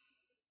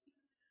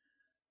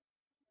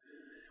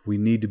 We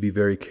need to be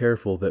very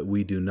careful that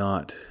we do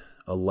not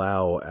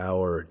allow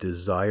our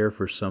desire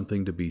for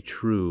something to be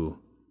true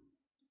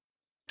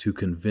to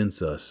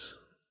convince us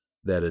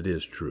that it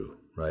is true,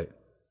 right?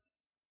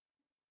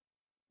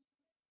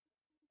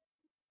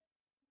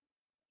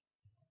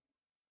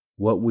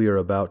 What we are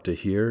about to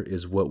hear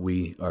is what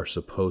we are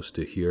supposed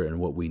to hear and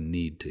what we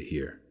need to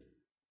hear.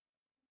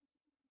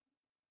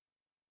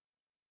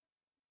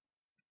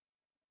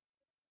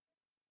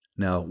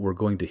 Now, we're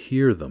going to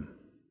hear them.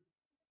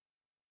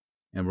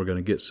 and we're going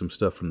to get some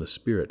stuff from the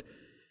Spirit.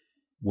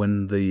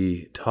 When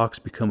the talks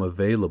become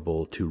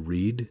available to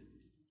read,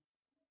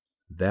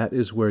 that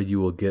is where you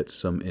will get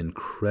some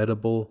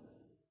incredible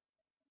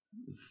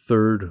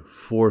third,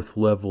 fourth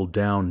level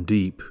down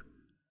deep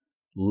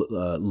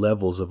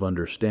levels of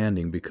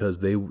understanding, because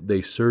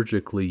they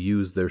surgically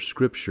use their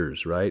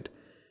scriptures, right?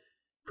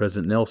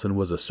 President Nelson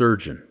was a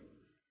surgeon.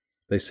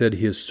 They said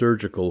he is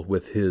surgical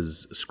with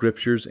his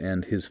scriptures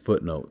and his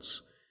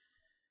footnotes.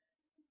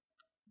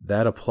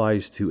 That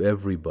applies to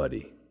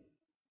everybody.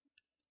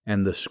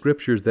 And the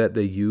scriptures that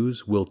they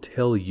use will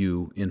tell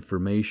you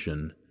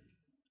information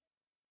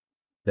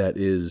that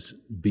is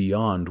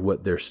beyond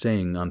what they're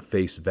saying on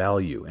face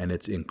value, and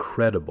it's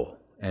incredible,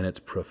 and it's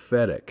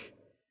prophetic,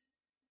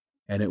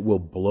 and it will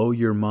blow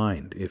your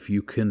mind if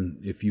you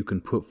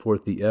can put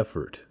forth the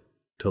effort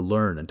to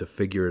learn and to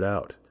figure it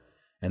out.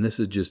 And this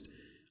is just,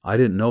 I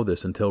didn't know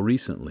this until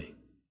recently.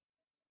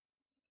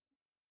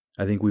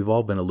 I think we've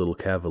all been a little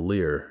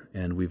cavalier,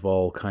 and we've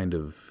all kind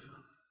of,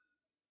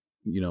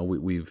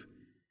 we've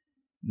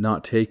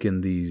not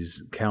taken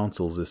these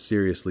counsels as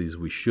seriously as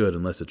we should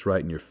unless it's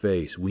right in your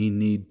face. We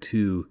need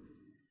to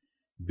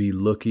be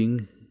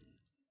looking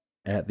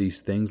at these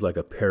things like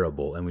a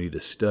parable, and we need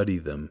to study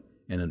them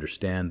and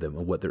understand them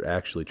and what they're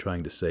actually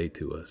trying to say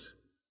to us.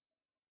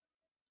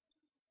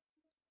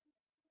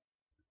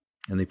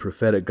 And the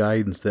prophetic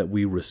guidance that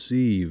we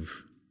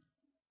receive,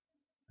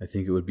 I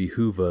think it would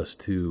behoove us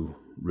to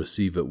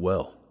receive it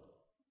well.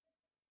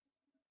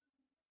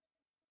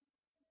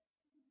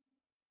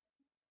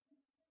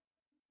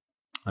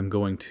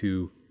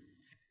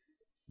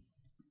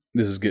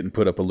 This is getting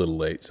put up a little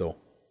late, so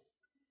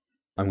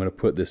I'm going to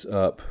put this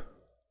up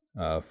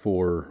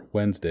for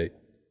Wednesday.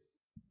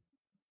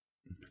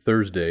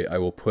 Thursday, I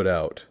will put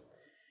out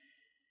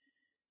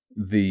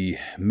the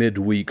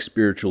midweek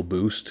spiritual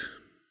boost.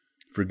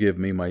 Forgive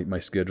me, my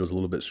schedule's a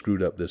little bit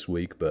screwed up this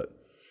week, but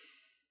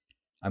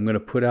I'm going to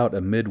put out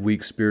a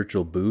midweek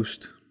spiritual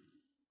boost,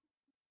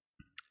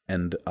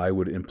 and I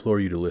would implore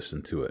you to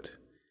listen to it.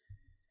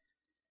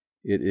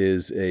 It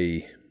is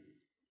a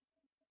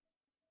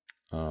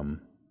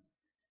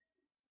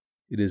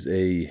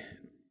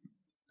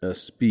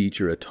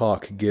speech or a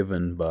talk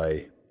given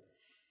by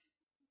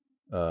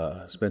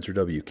Spencer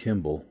W.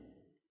 Kimball,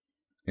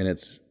 and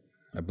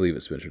I believe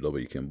it's Spencer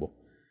W. Kimball,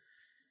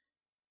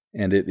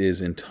 and it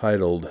is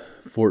entitled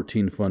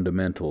 14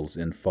 Fundamentals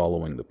in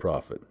Following the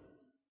Prophet.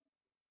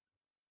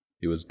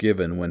 It was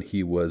given when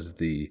he was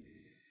the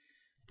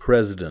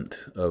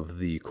president of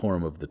the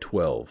Quorum of the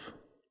 12.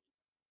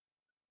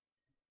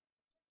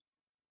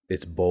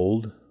 It's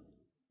bold.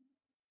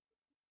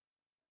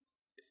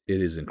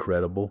 It is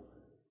incredible.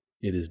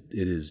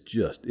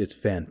 It's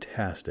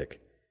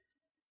fantastic.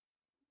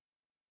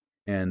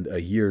 And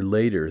a year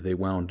later, they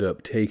wound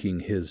up taking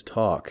his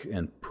talk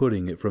and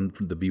putting it from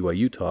the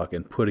BYU talk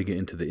and putting it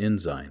into the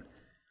Ensign.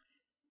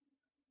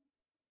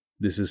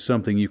 This is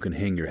something you can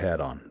hang your hat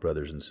on,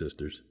 brothers and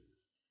sisters.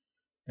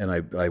 And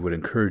I would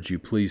encourage you,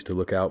 please, to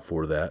look out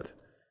for that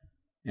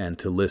and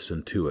to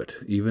listen to it.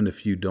 Even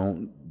if you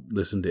don't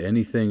listen to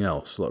anything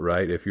else,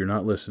 right? If you're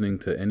not listening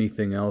to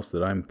anything else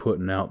that I'm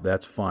putting out,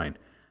 that's fine.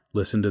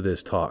 Listen to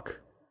this talk.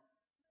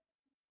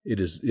 It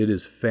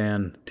is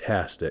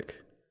fantastic.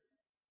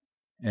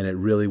 And it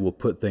really will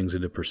put things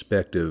into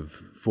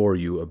perspective for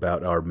you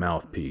about our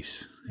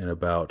mouthpiece and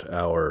about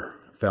our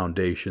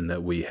foundation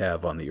that we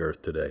have on the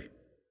earth today.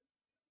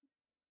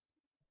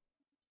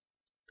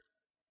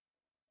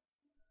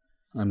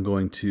 I'm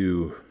going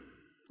to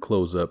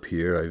close up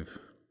here.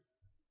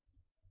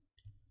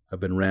 I've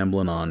been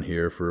rambling on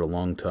here for a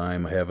long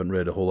time. I haven't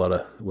read I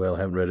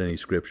haven't read any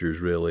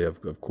scriptures really.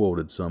 I've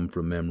quoted some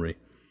from memory.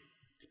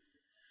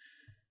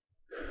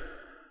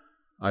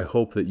 I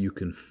hope that you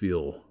can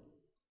feel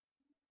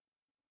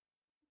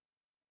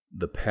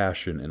the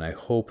passion, and I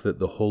hope that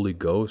the Holy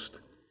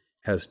Ghost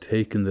has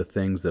taken the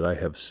things that I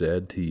have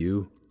said to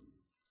you,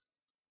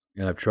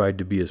 and I've tried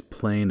to be as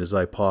plain as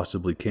I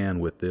possibly can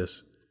with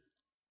this.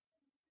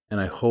 And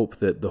I hope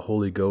that the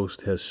Holy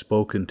Ghost has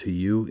spoken to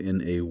you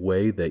in a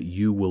way that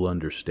you will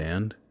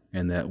understand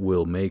and that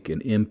will make an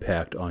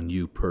impact on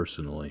you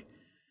personally.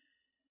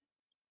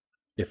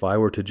 If I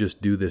were to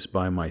just do this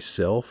by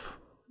myself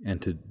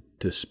and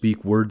to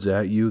speak words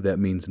at you, that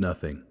means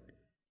nothing.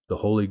 The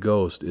Holy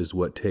Ghost is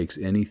what takes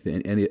any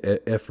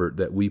effort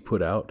that we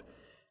put out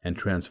and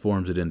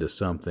transforms it into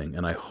something.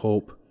 And I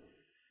hope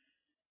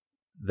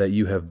that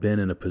you have been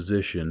in a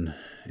position,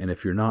 and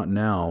if you're not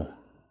now,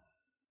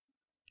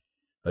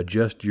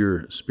 adjust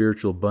your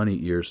spiritual bunny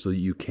ears so that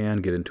you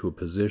can get into a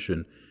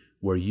position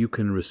where you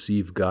can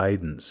receive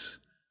guidance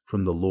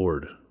from the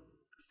Lord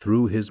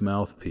through His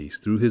mouthpiece,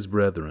 through His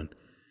brethren,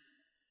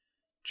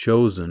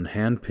 chosen,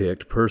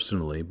 handpicked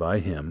personally by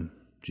Him,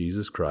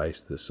 Jesus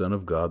Christ, the Son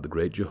of God, the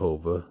great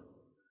Jehovah,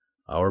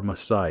 our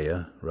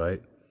Messiah,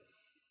 right?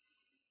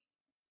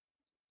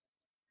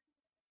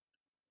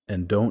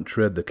 And don't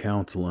tread the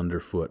counsel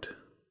underfoot.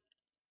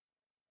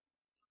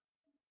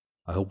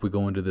 I hope we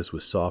go into this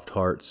with soft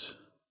hearts,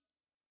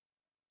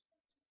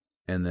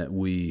 and that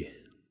we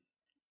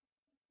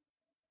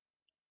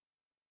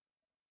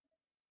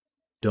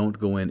don't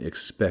go in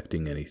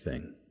expecting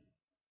anything.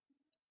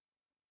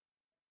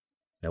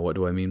 Now, what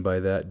do I mean by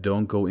that?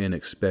 Don't go in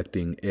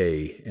expecting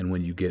A, and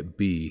when you get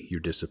B,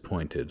 you're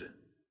disappointed.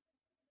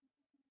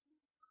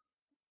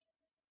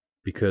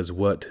 Because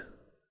what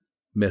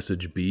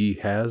message B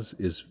has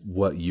is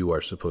what you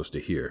are supposed to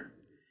hear.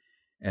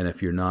 And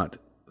if you're not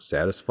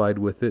satisfied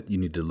with it, you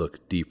need to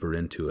look deeper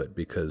into it,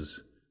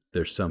 because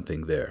there's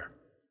something there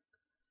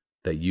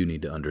that you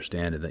need to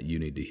understand and that you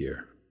need to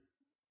hear.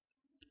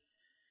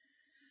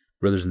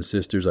 Brothers and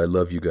sisters, I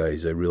love you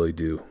guys. I really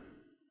do.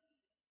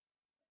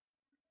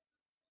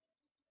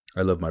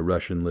 I love my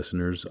Russian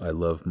listeners. I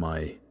love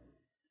my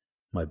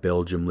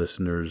Belgium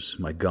listeners,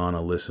 my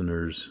Ghana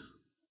listeners.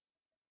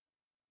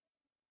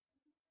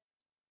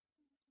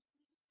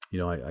 You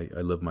know,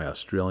 I love my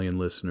Australian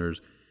listeners.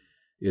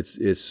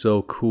 It's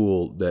so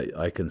cool that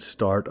I can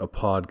start a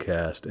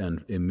podcast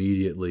and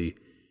immediately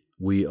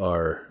we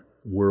are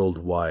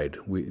worldwide.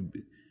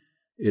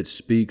 It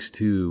speaks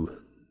to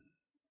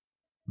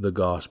the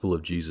gospel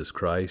of Jesus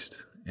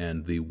Christ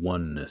and the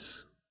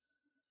oneness.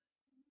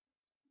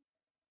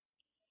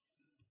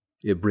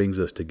 It brings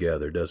us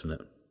together, doesn't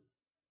it?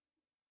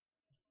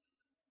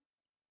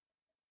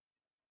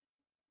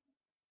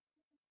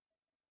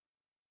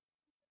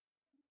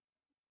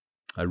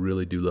 I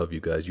really do love you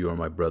guys. You are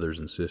my brothers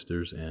and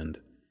sisters, and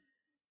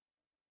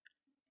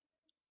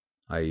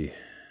I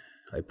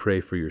pray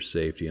for your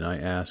safety, and I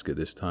ask at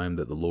this time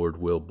that the Lord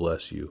will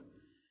bless you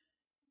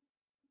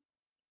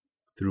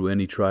through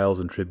any trials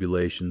and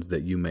tribulations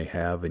that you may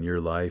have in your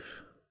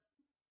life,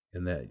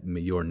 and that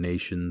your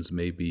nations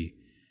may be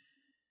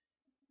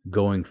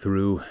going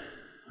through.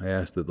 I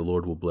ask that the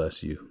Lord will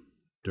bless you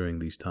during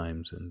these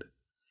times, and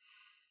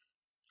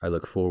I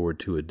look forward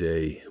to a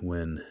day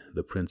when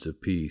the Prince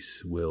of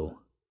Peace will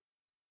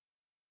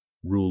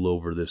rule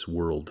over this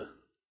world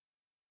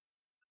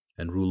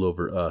and rule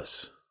over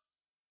us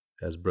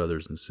as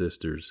brothers and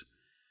sisters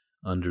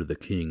under the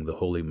King, the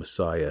Holy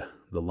Messiah,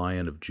 the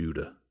Lion of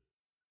Judah.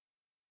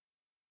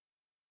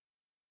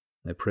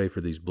 I pray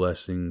for these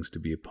blessings to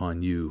be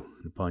upon you,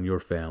 upon your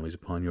families,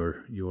 upon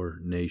your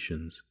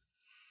nations.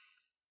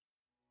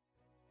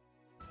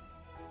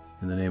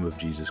 In the name of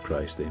Jesus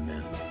Christ,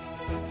 amen.